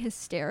laughing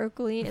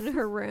hysterically in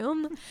her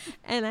room.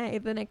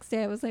 And the next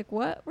day I was like,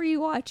 what were you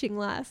watching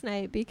last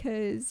night?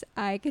 Because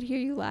I could hear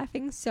you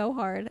laughing so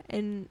hard.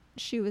 And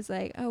she was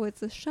like, oh,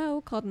 it's a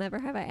show called Never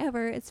Have I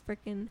Ever. It's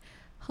freaking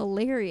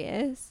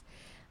hilarious.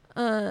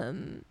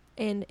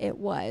 And it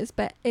was,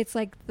 but it's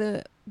like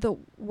the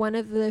one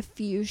of the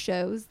few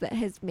shows that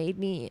has made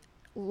me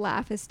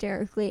laugh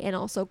hysterically and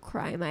also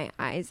cry my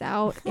eyes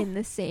out in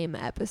the same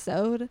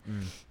episode.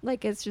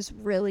 Like, it's just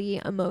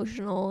really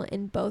emotional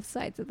in both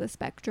sides of the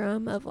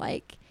spectrum of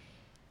like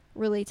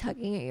really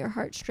tugging at your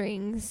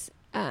heartstrings,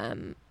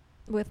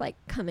 with like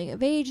coming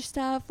of age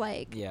stuff,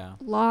 like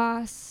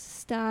loss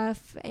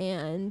stuff,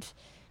 and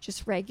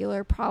just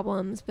regular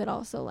problems, but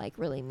also like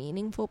really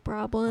meaningful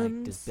problems.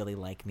 Like, does Billy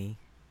like me?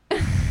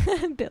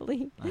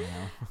 Billy. I don't know.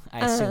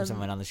 I assume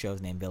someone on the show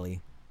is named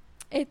Billy.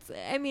 It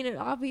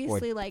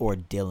obviously or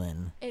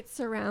Dylan. It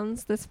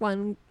surrounds this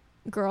one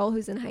girl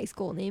who's in high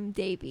school named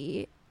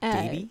Davy.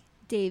 Davy?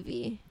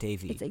 Davy.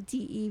 It's like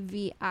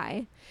Devi.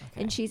 Okay.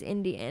 And she's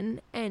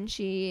Indian, and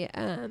she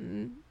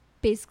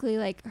basically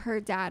like her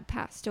dad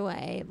passed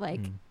away like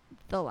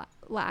the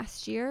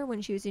last year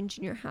when she was in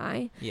junior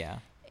high. Yeah.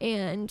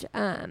 And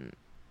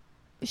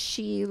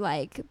she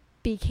like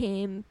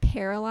became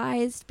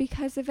paralyzed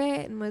because of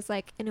it and was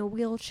like in a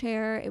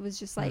wheelchair. It was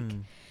just like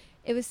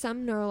it was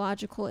some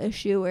neurological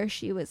issue where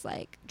she was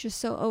like just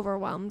so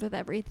overwhelmed with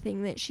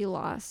everything that she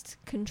lost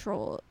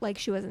control, like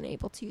she wasn't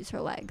able to use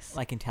her legs,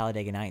 like in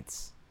Talladega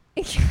Nights.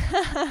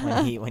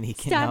 when he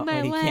Stab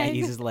my leg. can't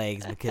use his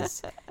legs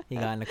because he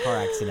got in a car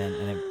accident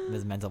and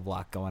there's a mental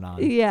block going on.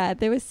 Yeah,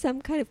 there was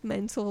some kind of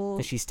mental...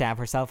 Did she stab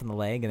herself in the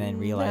leg and then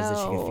realize that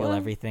she could feel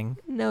everything?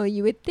 No,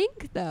 you would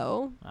think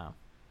though. Oh.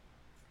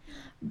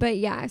 But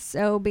yeah,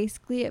 so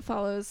basically it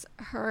follows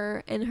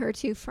her and her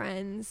two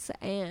friends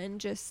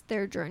and just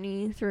their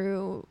journey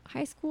through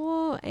high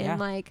school and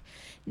like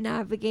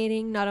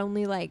navigating not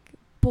only like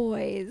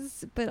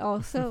boys, but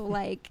also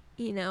like,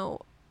 you know,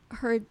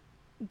 her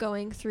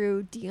going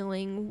through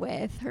dealing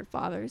with her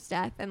father's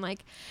death. And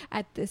like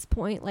at this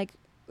point, like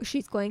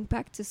she's going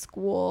back to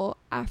school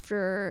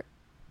after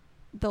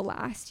the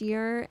last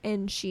year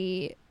and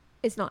she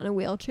is not in a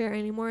wheelchair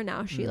anymore.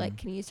 Now she like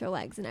can use her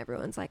legs and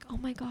everyone's like, oh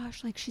my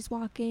gosh, like she's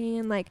walking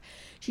and like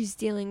she's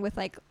dealing with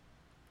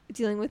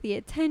the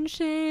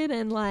attention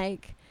and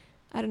like,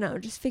 I don't know,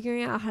 just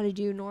figuring out how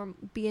to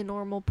be a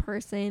normal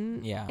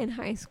person in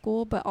high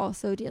school, but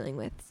also dealing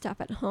with stuff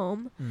at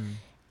home.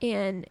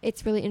 And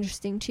it's really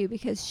interesting too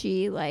because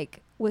she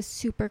like was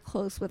super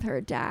close with her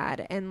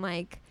dad and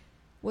like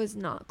was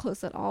not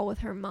close at all with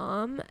her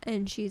mom,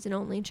 and she's an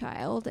only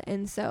child,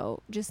 and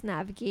so just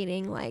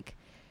navigating like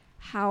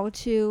how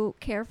to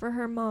care for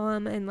her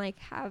mom and like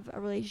have a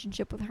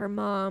relationship with her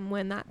mom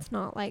when that's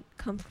not like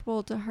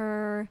comfortable to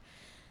her,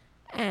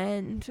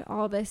 and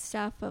all this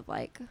stuff of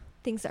like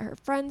things that her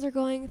friends are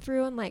going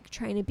through and like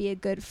trying to be a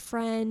good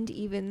friend,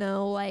 even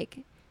though like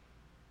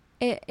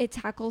it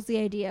tackles the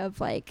idea of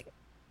like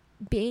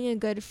being a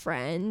good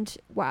friend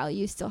while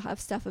you still have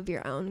stuff of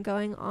your own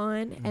going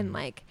on, and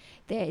like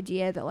the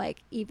idea that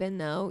like even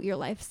though your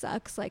life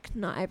sucks, like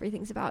not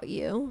everything's about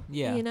you.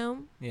 Yeah. You know?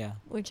 Yeah.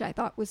 Which I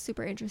thought was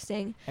super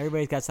interesting.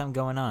 Everybody's got something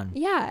going on.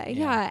 Yeah.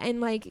 And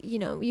like, you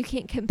know, you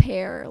can't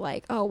compare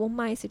like, oh well,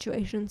 my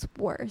situation's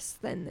worse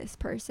than this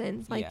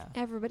person's. Like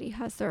everybody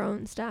has their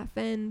own stuff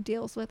and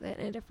deals with it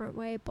in a different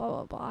way, blah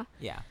blah blah.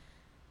 Yeah.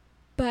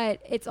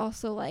 But it's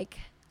also like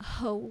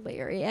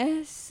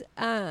hilarious,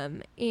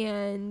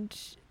 and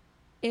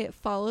it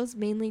follows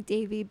mainly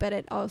Davy, but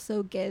it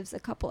also gives a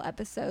couple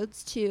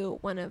episodes to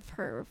one of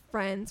her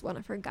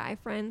guy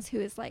friends,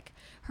 who is like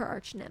her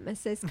arch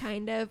nemesis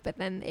kind of, but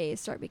then they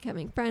start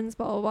becoming friends,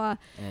 blah blah blah,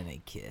 and then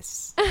they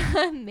kiss.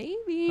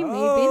 maybe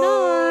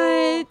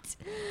not.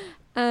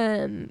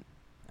 I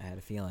had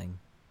a feeling.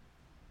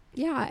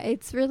 Yeah,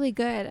 it's really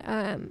good.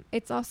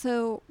 It's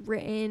also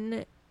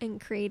written and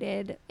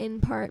created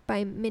in part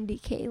by Mindy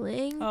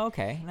Kaling. Oh,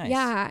 okay. Nice.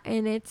 Yeah,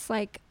 and it's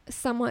like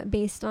somewhat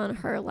based on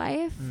her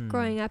life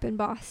growing up in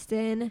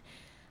Boston.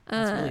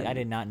 I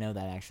did not know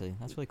that, actually.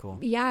 That's really cool.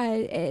 Yeah,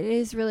 it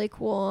is really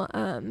cool.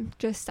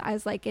 Just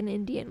as like an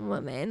Indian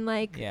woman,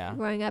 like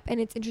growing up.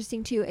 And it's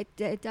interesting too.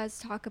 It does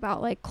talk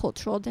about like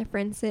cultural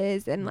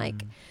differences and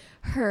like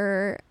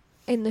her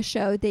in the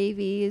show,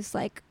 Davy's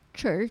like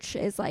church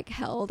is like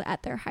held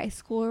at their high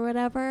school or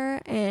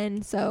whatever,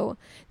 and so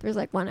there's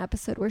like one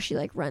episode where she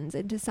like runs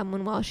into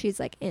someone while she's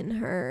like in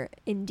her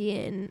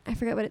Indian, I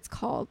forget what it's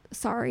called,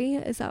 sari,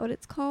 is that what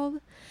it's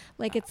called?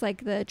 Like it's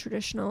like the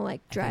traditional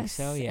like dress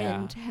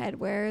and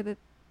headwear that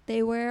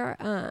they wear.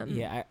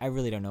 I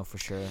really don't know for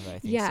sure, but I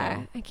think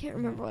so. I can't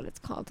remember what it's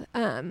called.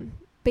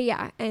 But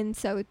yeah, and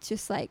so it's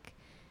just like,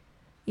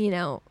 you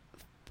know,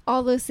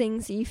 all those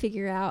things that you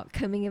figure out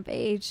coming of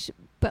age,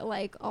 but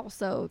like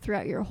also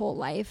throughout your whole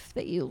life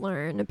that you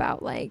learn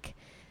about like,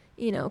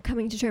 you know,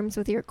 coming to terms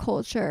with your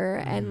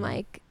culture and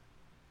like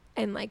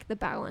the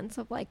balance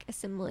of like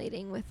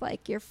assimilating with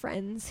like your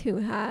friends who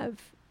have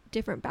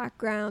different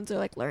backgrounds, or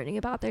like learning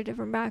about their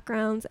different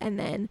backgrounds and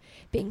then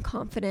being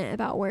confident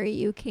about where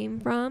you came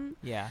from.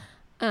 Yeah.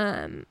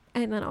 And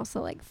then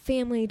also like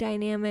family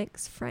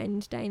dynamics,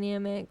 friend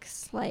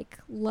dynamics, like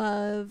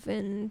love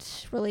and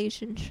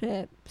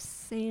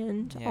relationships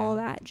and all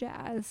that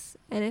jazz.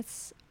 And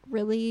it's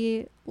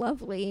really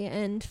lovely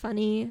and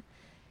funny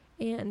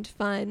and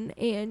fun.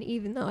 And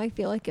even though I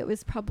feel like it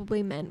was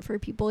probably meant for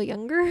people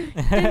younger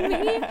than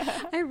me,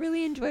 I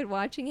really enjoyed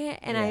watching it.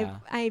 And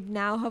I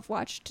now have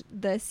watched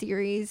the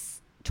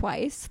series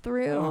twice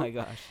through. Oh my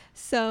gosh.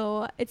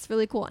 So it's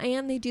really cool.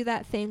 And they do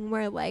that thing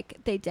where like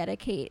they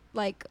dedicate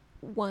like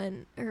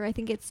one, or I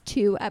think it's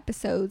 2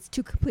 episodes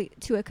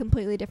to a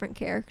completely different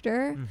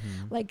character.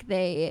 Like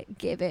they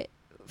give it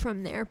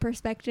from their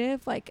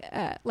perspective, like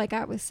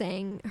I was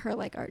saying, her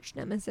like arch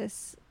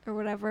nemesis or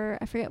whatever,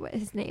 I forget what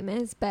his name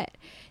is, but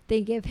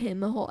they give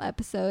him a whole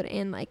episode,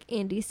 and like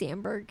Andy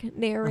Samberg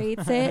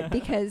narrates it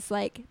because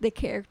like the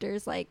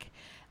character's like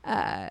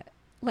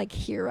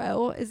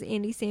hero is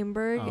Andy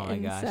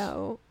Samberg,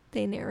 so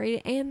they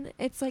narrate it. And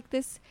it's like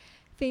this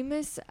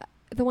famous,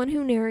 the one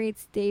who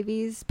narrates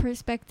Davy's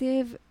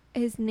perspective,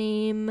 his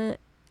name,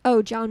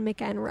 John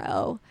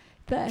McEnroe,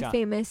 the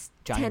famous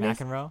Johnny tennis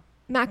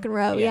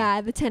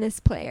McEnroe, the tennis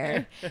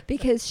player,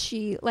 because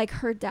she like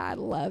her dad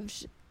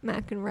loved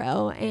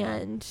McEnroe,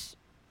 and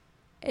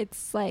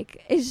it's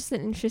like it's just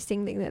an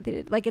interesting thing that they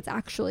did. Like it's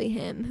actually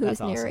him who's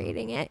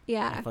narrating it.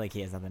 Yeah, I feel like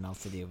he has nothing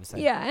else to do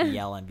besides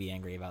yell and be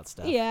angry about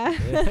stuff.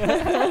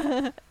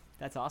 Yeah.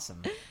 That's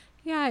awesome.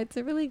 Yeah, it's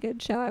a really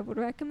good show. I would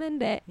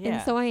recommend it. Yeah.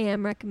 And so I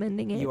am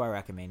recommending it. You are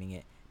recommending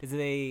it.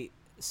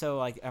 So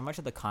like are much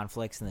of the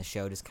conflicts in the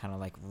show just kind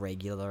of like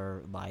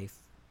regular life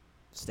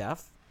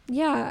stuff?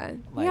 Yeah.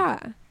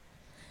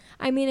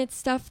 I mean, it's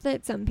stuff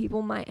that some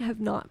people might have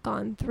not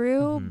gone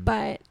through,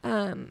 but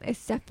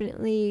it's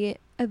definitely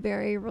a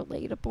very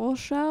relatable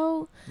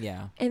show.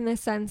 Yeah. In the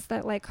sense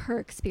that like her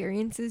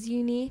experience is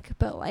unique,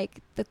 but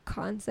like the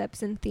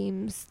concepts and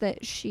themes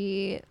that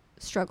she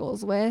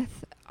struggles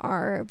with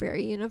are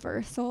very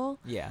universal.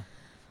 Yeah.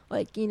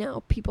 Like, you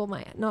know, people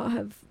might not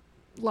have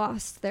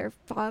lost their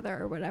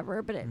father or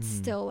whatever, but it's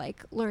still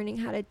like learning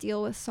how to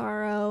deal with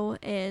sorrow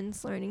and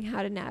learning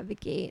how to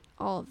navigate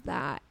all of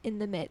that in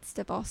the midst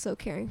of also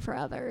caring for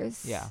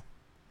others. Yeah.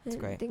 That's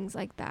great. Things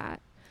like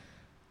that.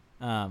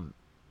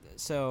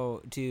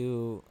 So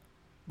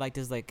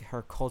does like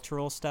her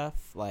cultural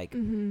stuff, like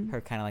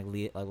her kind of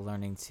like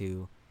learning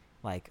to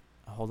like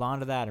hold on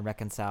to that and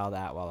reconcile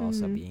that while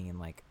also being in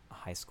like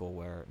high school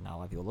where not a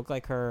lot of people look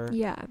like her.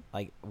 Yeah.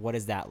 Like, what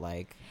is that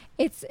like?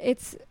 It's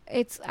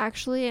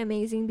actually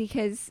amazing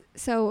because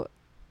so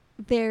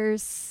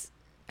there's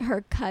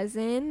her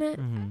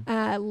cousin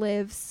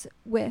lives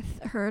with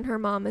her and her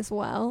mom as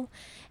well,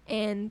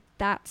 and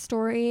that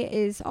story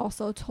is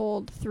also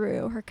told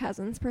through her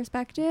cousin's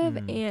perspective,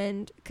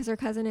 and because her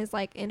cousin is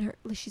like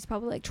she's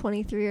probably like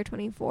 23 or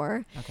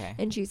 24,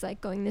 and she's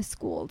like going to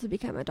school to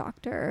become a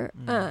doctor,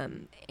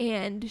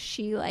 and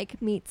she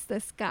like meets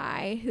this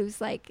guy who's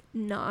like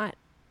not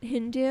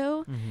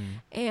Hindu,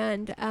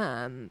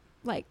 and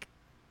like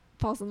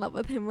falls in love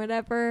with him,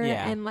 whatever,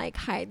 Yeah. and like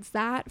hides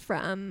that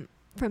from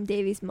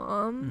Davy's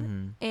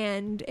mom,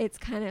 and it's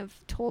kind of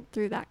told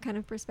through that kind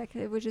of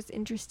perspective, which is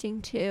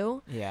interesting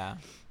too. Yeah.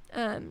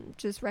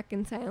 Just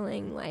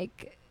reconciling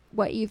like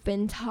what you've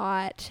been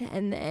taught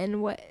and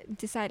then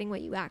deciding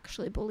what you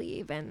actually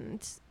believe,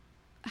 and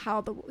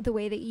how the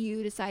way that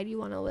you decide you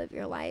want to live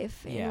your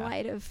life in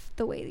light of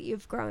the way that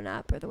you've grown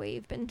up or the way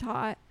you've been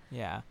taught.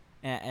 Yeah.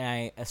 And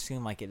I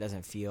assume like it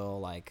doesn't feel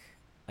like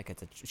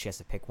she has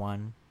to pick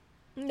one.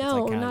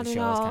 No, it's like not the at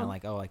show all. is kind of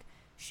like, oh, like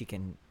she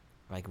can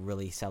like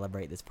really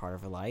celebrate this part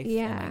of her life.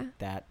 Yeah. And, like,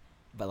 that,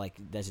 but like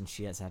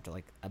she doesn't have to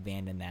like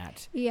abandon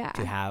that. Yeah.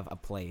 To have a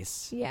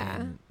place.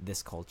 Yeah. In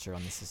this culture,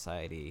 in this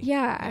society.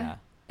 Yeah. Yeah.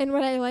 And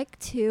what I like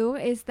too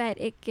is that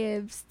it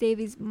gives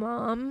Davy's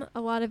mom a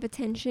lot of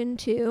attention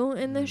too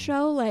in the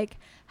show, like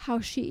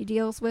how she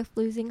deals with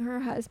losing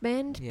her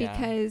husband,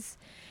 because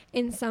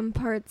in some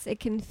parts it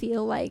can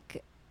feel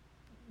like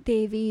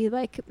Davy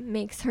like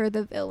makes her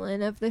the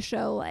villain of the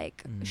show.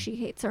 Like she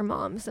hates her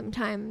mom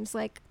sometimes,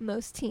 like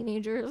most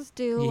teenagers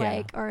do,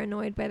 like are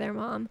annoyed by their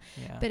mom.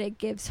 But it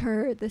gives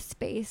her the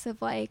space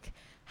of like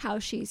how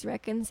she's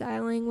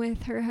reconciling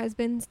with her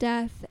husband's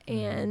death,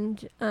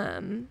 and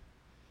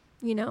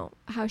you know,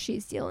 how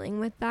she's dealing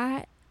with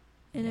that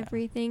and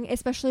everything,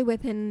 especially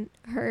within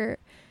her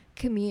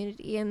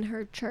community and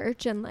her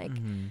church, and like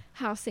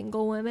how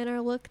single women are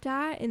looked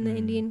at in the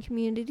Indian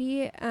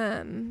community,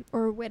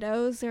 or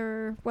widows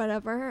or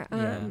whatever.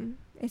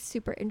 It's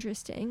super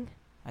interesting.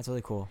 That's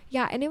really cool.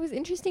 Yeah, and it was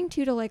interesting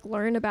too to like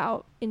learn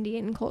about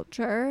Indian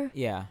culture.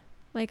 Yeah.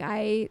 Like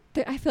I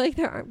feel like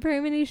there aren't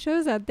very many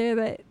shows out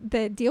there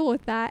that deal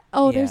with that.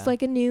 Oh, there's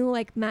like a new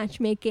like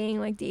matchmaking,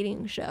 like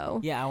dating show.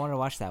 Yeah, I want to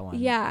watch that one.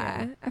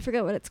 Yeah, I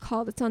forget what it's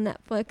called. It's on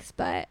Netflix,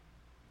 but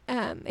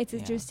it's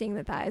interesting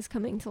that is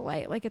coming to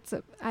light. Like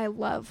I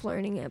love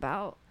learning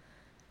about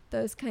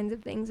those kinds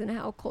of things and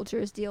how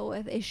cultures deal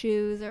with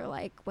issues, or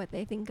like what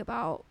they think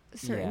about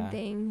certain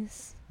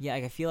things. Yeah,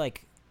 like I feel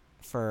like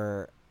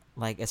for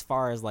like as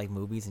far as like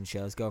movies and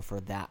shows go, for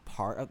that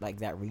part of like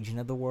that region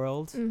of the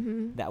world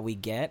that we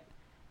get,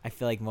 I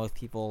feel like most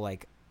people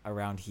like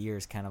around here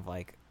is kind of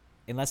like,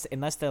 unless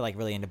they're like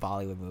really into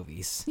Bollywood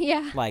movies.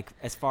 Yeah. Like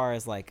as far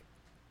as like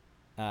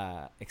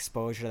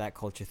exposure to that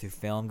culture through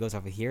film goes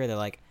over here, they're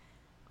like,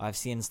 I've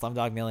seen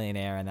Slumdog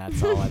Millionaire and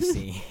that's all I've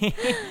seen. And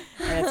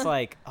it's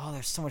like, oh,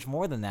 there's so much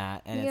more than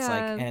that. And it's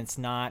like, and it's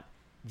not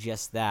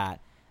just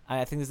that.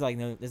 I think there's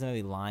a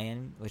movie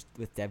Lion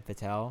with Dev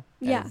Patel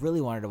that I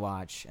really wanted to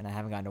watch, and I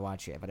haven't gotten to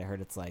watch it, but I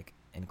heard it's like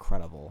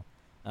incredible.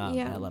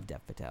 And I love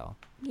Dev Patel.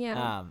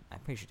 Yeah. I'm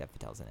pretty sure Dev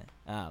Patel's in it.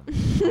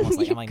 Almost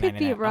like, I'm like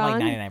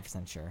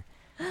 99% sure.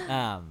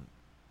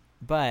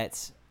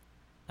 But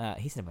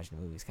he's in a bunch of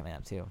movies coming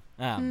up too.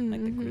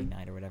 Like the Green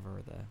Knight or whatever,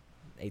 or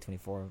the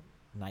A24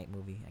 Night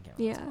movie. I can't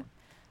remember what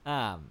it's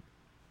called.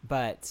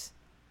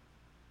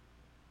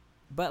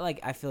 But like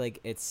I feel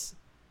like it's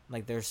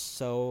like there's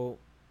so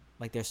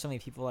many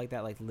people like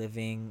that, like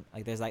living,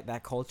 like there's like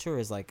that culture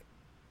is like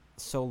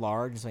so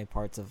large in so many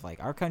parts of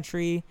like our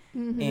country,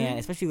 and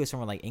especially with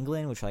somewhere like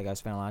England, which like I've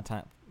spent a lot of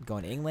time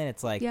going to England.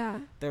 It's like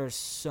there's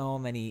so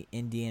many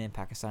Indian and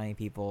Pakistani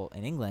people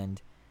in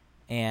England,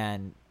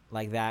 and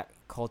like that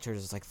culture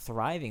is like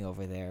thriving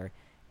over there.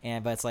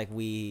 And but it's like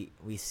we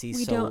see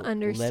so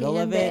little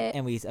of it,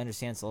 and we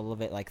understand so little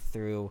of it like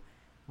through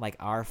like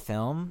our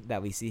film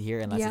that we see here,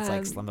 unless it's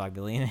like Slumdog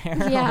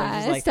Millionaire.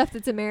 Yeah, like, stuff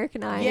that's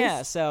Americanized.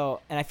 Yeah, so,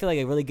 and I feel like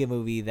a really good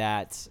movie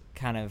that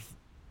kind of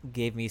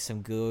gave me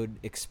some good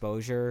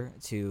exposure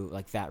to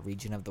like that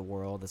region of the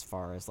world as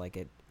far as like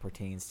it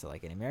pertains to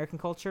like an American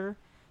culture,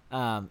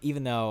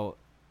 even though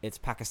it's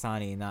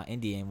Pakistani, not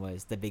Indian,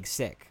 was The Big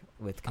Sick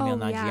with Kumail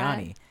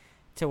Nanjiani,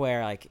 to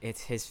where like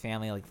it's his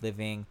family like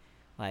living,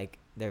 like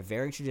they're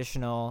very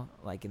traditional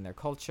like in their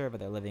culture,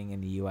 but they're living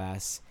in the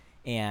U.S.,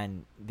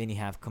 and then you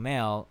have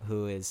Kumail,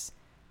 who is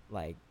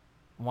like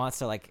wants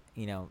to like,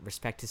 you know,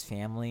 respect his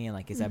family and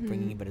like his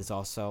upbringing, but is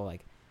also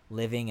like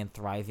living and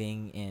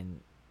thriving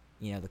in,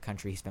 you know, the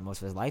country he spent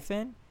most of his life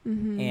in.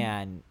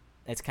 And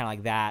it's kind of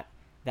like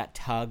that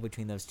tug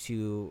between those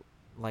two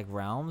like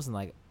realms, and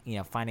like, you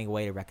know, finding a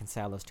way to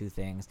reconcile those two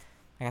things.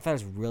 Like I thought it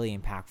was really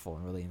impactful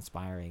and really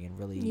inspiring and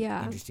really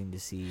interesting to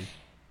see.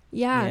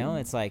 You know,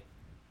 it's like,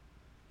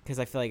 because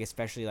I feel like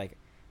especially like,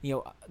 you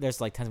know,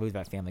 there's like tons of movies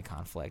about family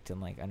conflict and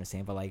like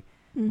understand, but like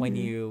when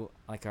you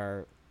like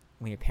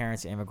when your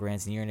parents are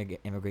immigrants and you're an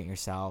immigrant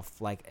yourself,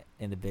 like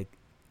in the Big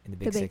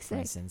Sick, for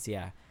instance,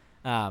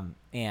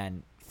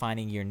 and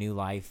finding your new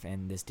life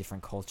and this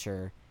different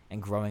culture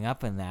and growing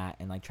up in that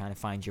and like trying to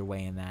find your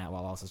way in that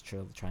while also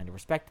trying to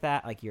respect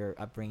that, like your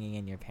upbringing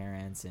and your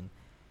parents. And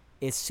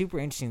it's super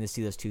interesting to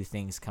see those two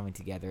things coming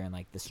together and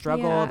like the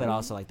struggle, but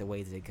also like the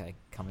ways they like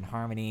come in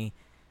harmony.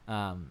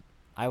 I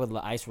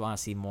just want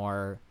to see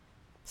more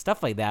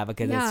stuff like that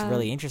because it's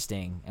really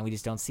interesting and we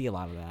just don't see a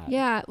lot of that.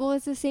 Yeah, well,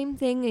 it's the same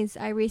thing as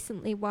I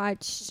recently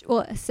watched,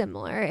 well,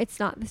 similar. It's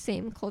not the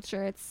same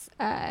culture. It's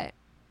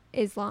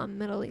Islam,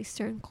 Middle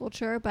Eastern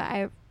culture, but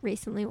I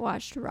recently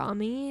watched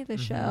Rami, the Mhm.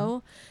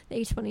 show, the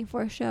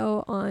A24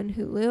 show on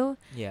Hulu.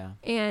 Yeah.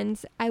 And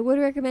I would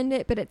recommend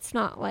it, but it's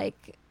not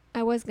like,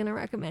 I was going to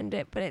recommend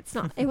it, but it's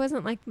not, it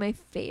wasn't like my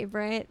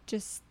favorite.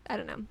 Just, I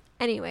don't know.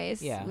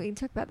 Anyways, Yeah. we can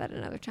talk about that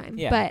another time.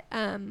 Yeah.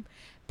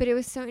 But it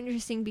was so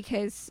interesting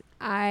because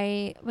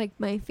I, like,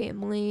 my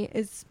family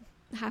is,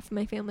 half of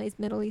my family is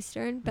Middle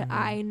Eastern, but Mhm.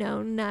 I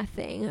know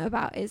nothing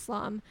about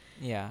Islam.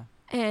 Yeah.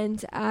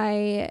 And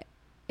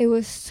it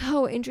was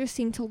so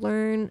interesting to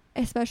learn,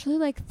 especially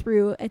like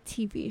through a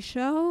TV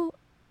show,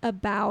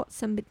 about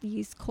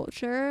somebody's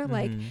culture,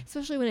 like Mhm.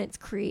 especially when it's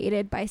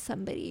created by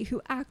somebody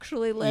who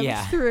actually lived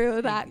Yeah.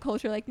 through that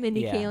culture, like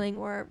Mindy Yeah. Kaling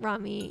or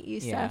Rami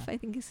Youssef, Yeah. I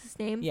think is his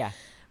name. Yeah.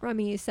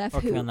 Rami Youssef, Or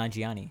who, Kumail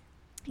Nanjiani.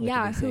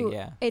 yeah, With the big who sig,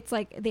 yeah. it's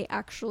like they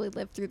actually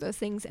lived through those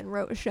things and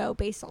wrote a show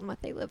based on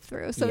what they lived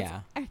through. So Yeah.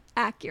 it's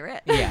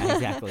accurate. Yeah,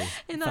 exactly. And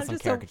It's not not some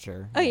just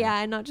caricature. Oh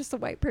yeah, and not just a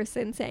white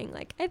person saying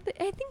like, I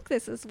think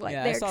this is what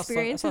Yeah, their I saw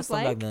experience is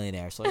Slumdog like.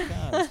 Millionaire, so I kind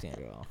of understand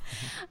it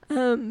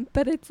all.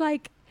 But it's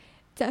like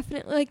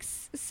definitely like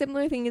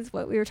similar thing as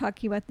what we were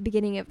talking about at the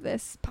beginning of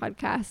this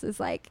podcast is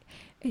like,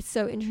 it's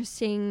so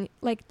interesting.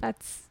 Like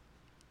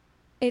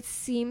it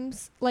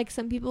seems like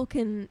some people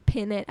can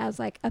pin it as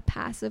like a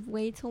passive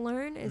way to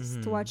learn is to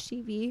Mhm. watch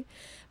TV,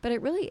 but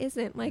it really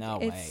isn't. Like No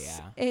way,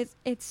 yeah.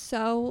 it's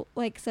so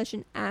like such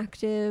an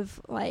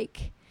active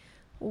like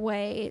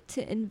way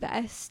to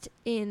invest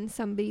in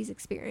somebody's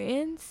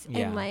experience Yeah.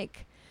 and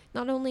like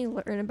not only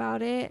learn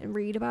about it and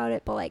read about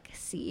it, but like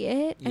see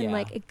it and Yeah.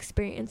 like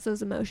experience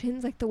those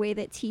emotions, like the way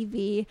that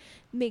TV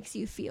makes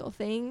you feel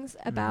things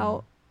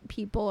about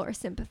people or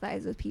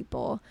sympathize with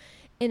people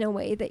in a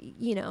way that,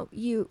 you know,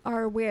 you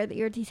are aware that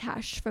you're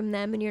detached from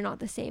them and you're not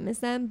the same as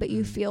them, but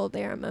you Mhm. feel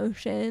their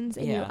emotions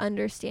and you Yeah.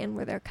 understand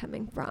where they're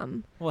coming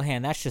from. Well,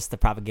 Han, that's just the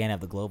propaganda of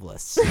the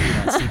globalists,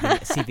 you know,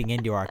 seeping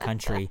into our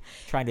country,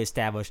 trying to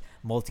establish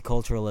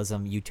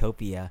multiculturalism,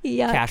 utopia,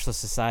 Yeah. cashless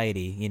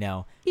society. You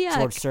know, Yeah.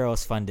 George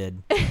Soros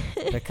funded.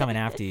 They're coming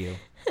after you.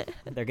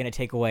 They're gonna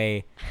take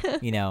away,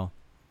 you know,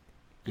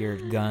 your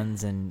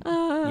guns and your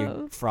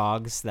Oh,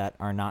 frogs that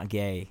are not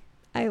gay.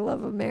 I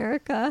love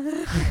America.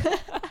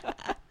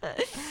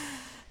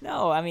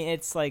 No, I mean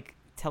it's like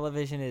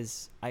television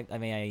is. I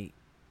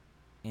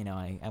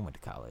went to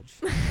college.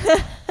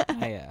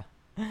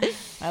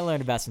 I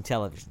learned about some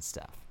television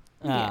stuff.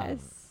 Yes.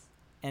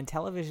 And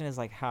television is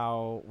like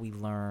how we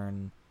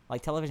learn.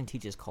 Like television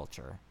teaches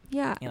culture,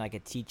 Yeah. and like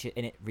it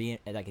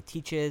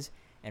teaches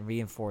and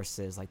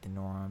reinforces like the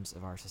norms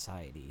of our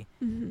society.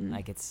 Mhm.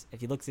 Like it's,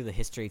 if you look through the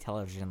history of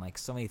television, like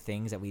so many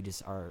things that we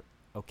just are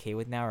okay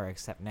with now or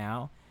accept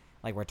now,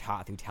 like we're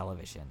taught through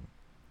television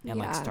and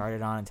like Yeah.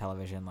 started on in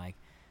television, like,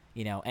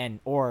 you know, and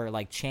or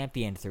like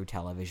championed through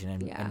television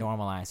and Yeah.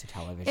 normalized through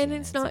television. And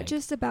it's not like,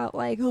 just about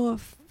like, oh,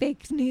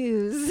 fake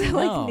news, No,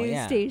 like news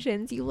yeah.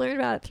 stations. You learn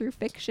about it through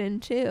fiction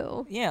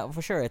too. Yeah,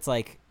 for sure. It's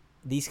like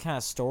these kind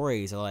of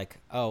stories are like,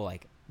 oh,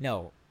 like,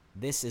 no,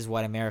 this is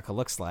what America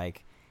looks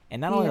like. And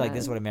not only like Yeah.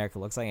 this is what America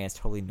looks like and it's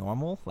totally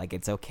normal, like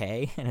it's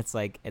okay. And it's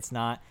like, it's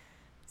not,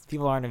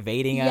 people aren't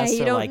invading Yeah, us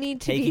you or don't like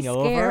need to be taking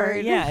over.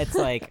 scared. Yeah, it's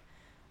like,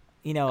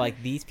 you know,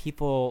 like these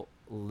people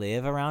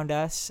live around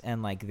us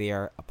and like they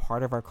are a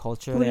part of our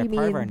culture. What do They're you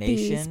part of our mean,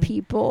 nation. these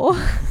people?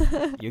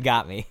 You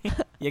got me.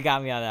 You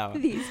got me on that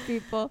one. These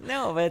people.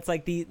 No, but it's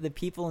like the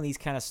people in these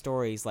kind of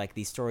stories, like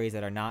these stories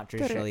that are not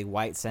traditionally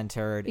white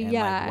centered and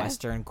Yeah. like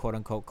Western quote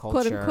unquote culture.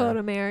 Quote unquote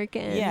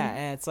American. Yeah,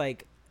 and it's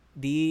like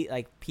the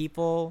like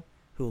people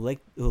who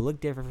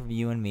look different from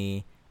you and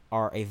me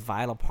are a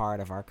vital part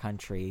of our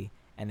country,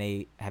 and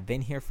they have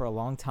been here for a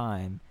long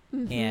time,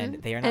 Mhm.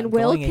 and they are not and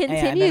will going and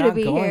continue they're to not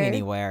be going here.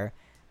 anywhere.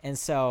 And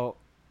so,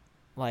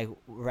 like,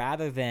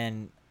 rather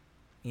than,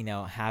 you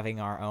know, having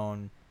our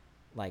own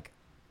like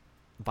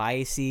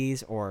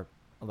biases or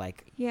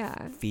like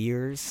Yeah.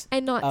 fears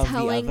And not of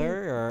telling the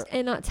other, or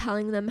and not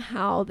telling them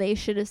how they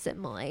should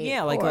assimilate.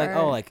 yeah, like or,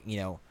 oh, like, you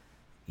know,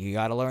 you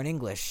got to learn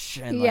English,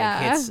 and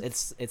Yeah. like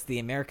it's the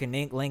American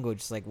language.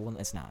 It's like, well,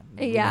 it's not. We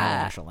don't have a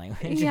Yeah. national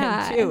language.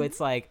 Yeah. And two, it's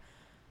like,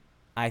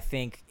 I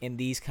think in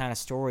these kind of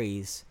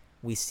stories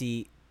we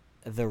see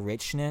the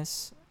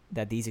richness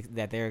that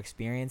their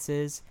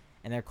experiences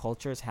and their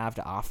cultures have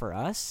to offer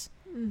us,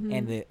 Mhm.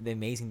 and the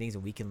amazing things that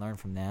we can learn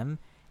from them,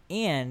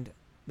 and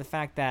the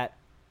fact that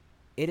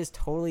it is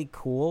totally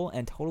cool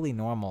and totally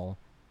normal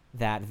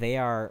that they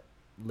are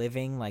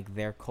living like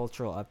their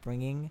cultural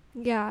upbringing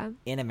Yeah.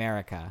 in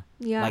America.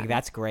 Yeah. Like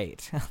that's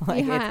great.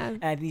 Like Yeah.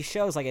 and these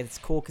shows, like it's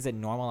cool because it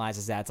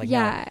normalizes that. It's like,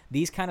 Yeah. no,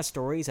 these kind of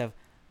stories of,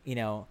 you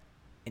know,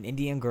 an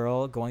Indian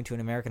girl going to an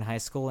American high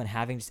school and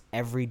having just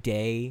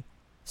everyday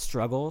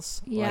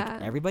struggles, Yeah.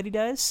 like everybody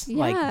does, Yeah.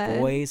 like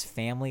boys,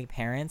 family,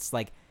 parents,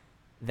 like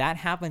that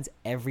happens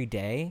every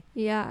day,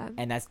 Yeah.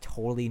 and that's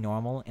totally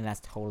normal, and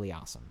that's totally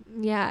awesome.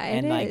 Yeah.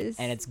 And It like, is.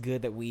 and it's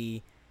good that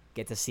we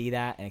get to see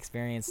that and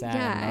experience that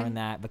Yeah. and learn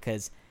that,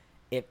 because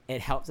it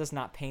helps us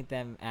not paint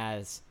them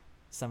as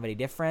somebody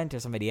different or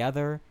somebody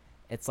other.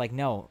 It's like,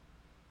 no,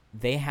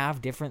 they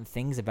have different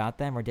things about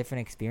them or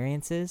different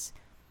experiences,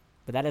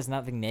 but that is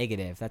nothing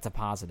negative. That's a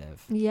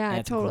positive. Yeah, and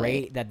it's totally.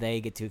 great that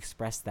they get to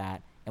express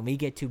that, and we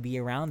get to be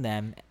around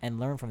them and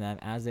learn from them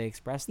as they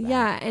express that.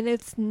 Yeah, and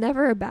it's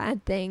never a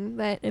bad thing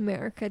that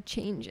America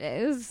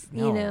changes,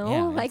 No, you know?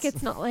 yeah, like, it's-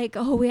 it's not like,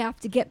 oh, we have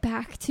to get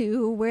back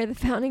to where the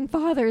founding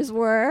fathers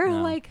were.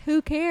 No. Like,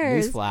 who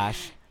cares?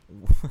 Newsflash.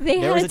 They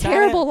There was had a time-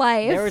 terrible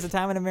life. There was a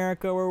time in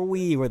America where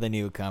we were the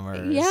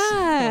newcomers.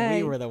 Yeah.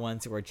 we were the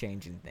ones who were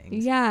changing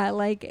things. Yeah,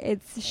 like,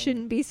 it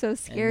shouldn't be so And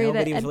scary that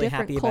nobody a was really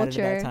different happy about it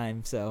culture. at that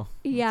time. So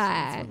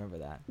Yeah. let's remember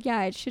that.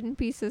 Yeah, it shouldn't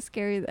be so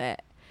scary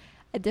that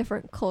a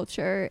different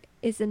culture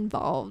is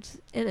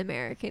involved in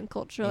American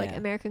culture. Like, Yeah.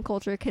 American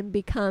culture can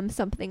become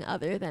something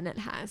other than it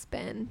has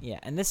been. Yeah,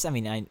 and this, I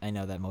mean, I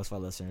know that most of our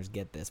listeners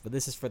get this, but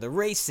this is for the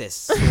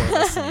racists who are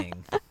listening.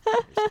 Just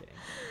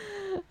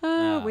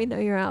kidding. We know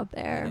you're out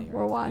We there. know you're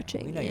We're out there.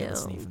 watching We know you. you're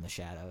listening from the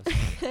shadows.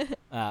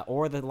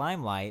 Or the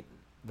limelight,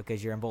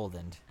 because you're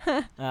emboldened.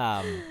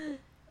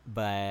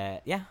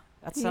 But, yeah,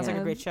 that sounds like a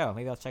Yeah. great show.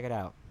 Maybe I'll check it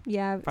out.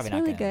 Yeah, it's Probably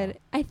not really gonna, good.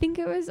 I think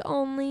it was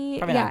only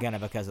Probably yeah. not gonna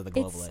because of the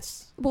It's-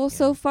 globalists. Well, you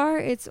so know. far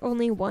it's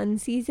only one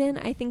season.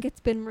 I think it's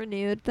been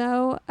renewed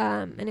though,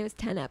 and it was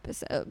 10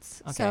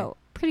 episodes. Okay. So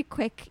pretty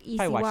quick, easy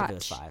Probably watch watch. it for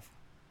those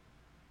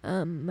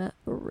 5.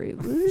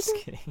 Rude. Just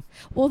kidding.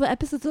 Well, the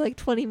episodes are like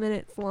 20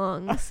 minutes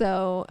long,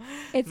 so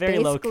it's Very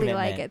low basically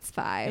like commitment. it's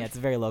 5. Yeah, it's a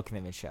very low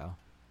commitment show.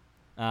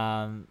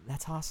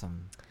 That's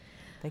awesome.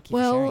 Thank you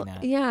for Well, sharing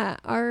that. yeah,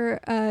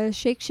 our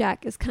Shake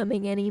Shack is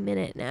coming any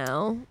minute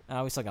now.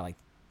 We still got like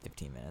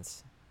 15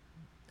 minutes.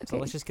 So Okay.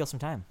 let's just kill some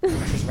time.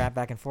 Let's just rap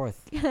back and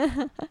forth.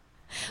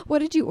 What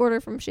did you order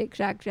from Shake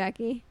Shack,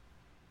 Jackie?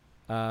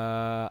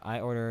 I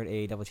ordered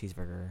a double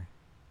cheeseburger.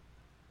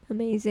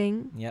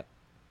 Amazing. Yep.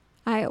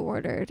 I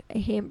ordered a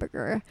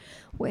hamburger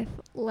with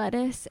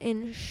lettuce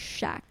and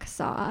shack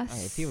sauce.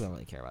 Okay, people don't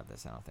really care about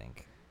this, I don't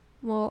think.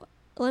 Well,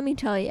 let me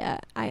tell you,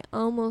 I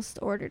almost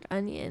ordered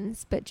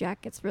onions, but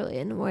Jack gets really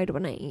annoyed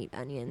when I eat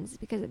onions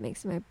because it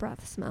makes my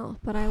breath smell.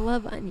 But I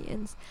love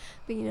onions.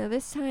 But,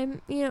 this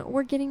time,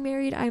 we're getting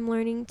married. I'm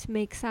learning to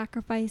make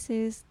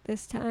sacrifices.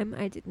 This time,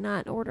 I did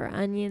not order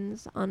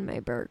onions on my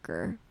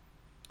burger.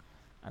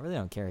 I really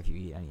don't care if you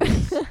eat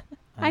onions.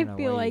 I don't know feel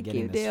where you're like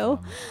getting you this do.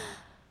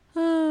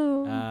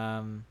 Oh.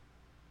 from.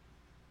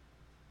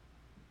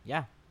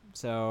 Yeah.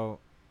 So,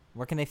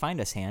 where can they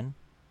find us, Han?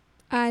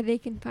 They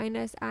can find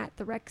us at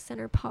the Rec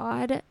Center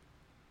Pod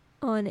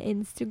on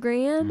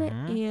Instagram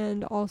Mhm.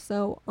 and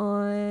also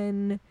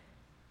on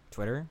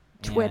Twitter?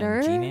 Twitter.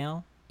 And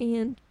Gmail?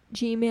 and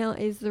Gmail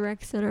is the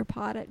Rec Center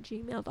Pod at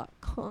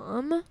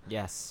gmail.com.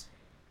 Yes.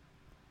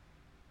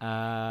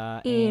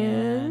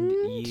 And-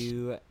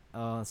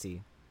 let's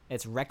see.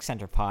 It's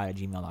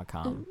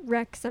reccenterpod@gmail.com.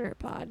 Rec Center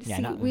Pod. Yeah,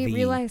 See, not we the.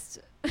 realized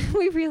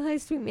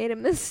we made a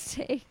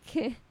mistake.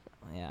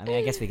 Yeah, I mean,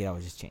 I guess we could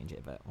always just change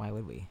it, but why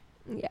would we?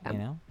 Yeah. You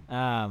know?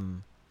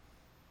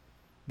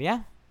 But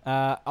yeah.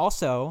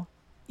 Also,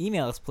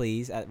 email us,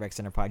 please, at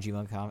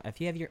reccenterpod@gmail.com if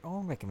you have your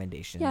own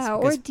recommendations. Yeah,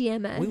 or because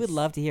DM us. we would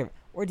love to hear.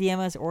 Or DM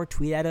us, or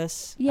tweet at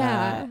us.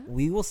 Yeah.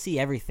 We will see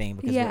everything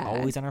because Yeah. we're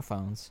always on our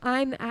phones.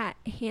 I'm at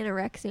Hannah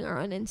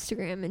Rexinger on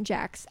Instagram and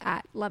Jack's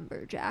at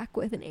Lumberjack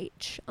with an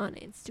H on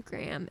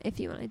Instagram if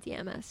you want to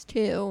DM us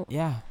too.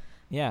 Yeah.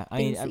 Yeah. I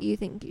Things mean, that you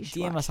think you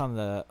should DM watch. us on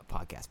the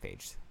podcast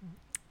page.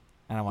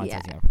 I don't want to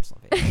Yeah. talk to you on my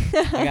personal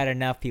page. I got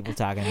enough people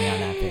talking to me on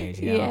that page.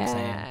 You know what I'm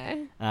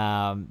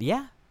saying?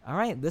 Yeah. All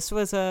right. This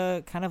was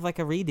a kind of like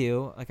a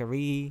redo, like a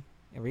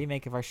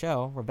remake of our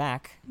show. We're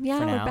back. Yeah,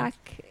 for we're now.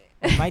 back.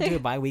 We might do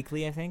it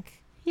bi-weekly, I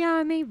think.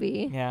 Yeah,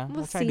 maybe. Yeah, We'll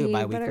we'll try see to do it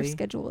what our bi-weekly.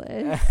 schedule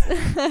is.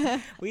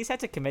 We just have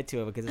to commit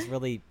to it because it's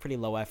really pretty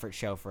low effort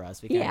show for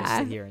us. We can't just Yeah.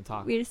 sit here and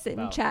talk. We just sit and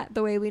about chat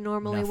the way we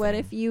normally would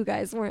if nothing. you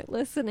guys weren't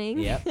listening.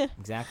 Yep,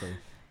 exactly.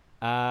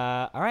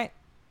 All right.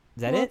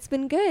 Is that Well, it? it's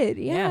been good.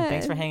 Yeah.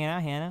 Thanks for hanging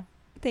out, Hannah.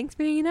 Thanks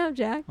for hanging out,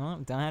 Jack. Well,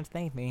 don't have to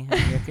thank me.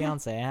 I'm your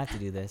fiance. I have to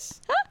do this.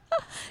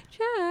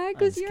 Jack, I'm it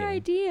was just your kidding.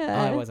 idea.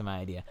 Oh, it wasn't my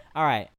idea. All right.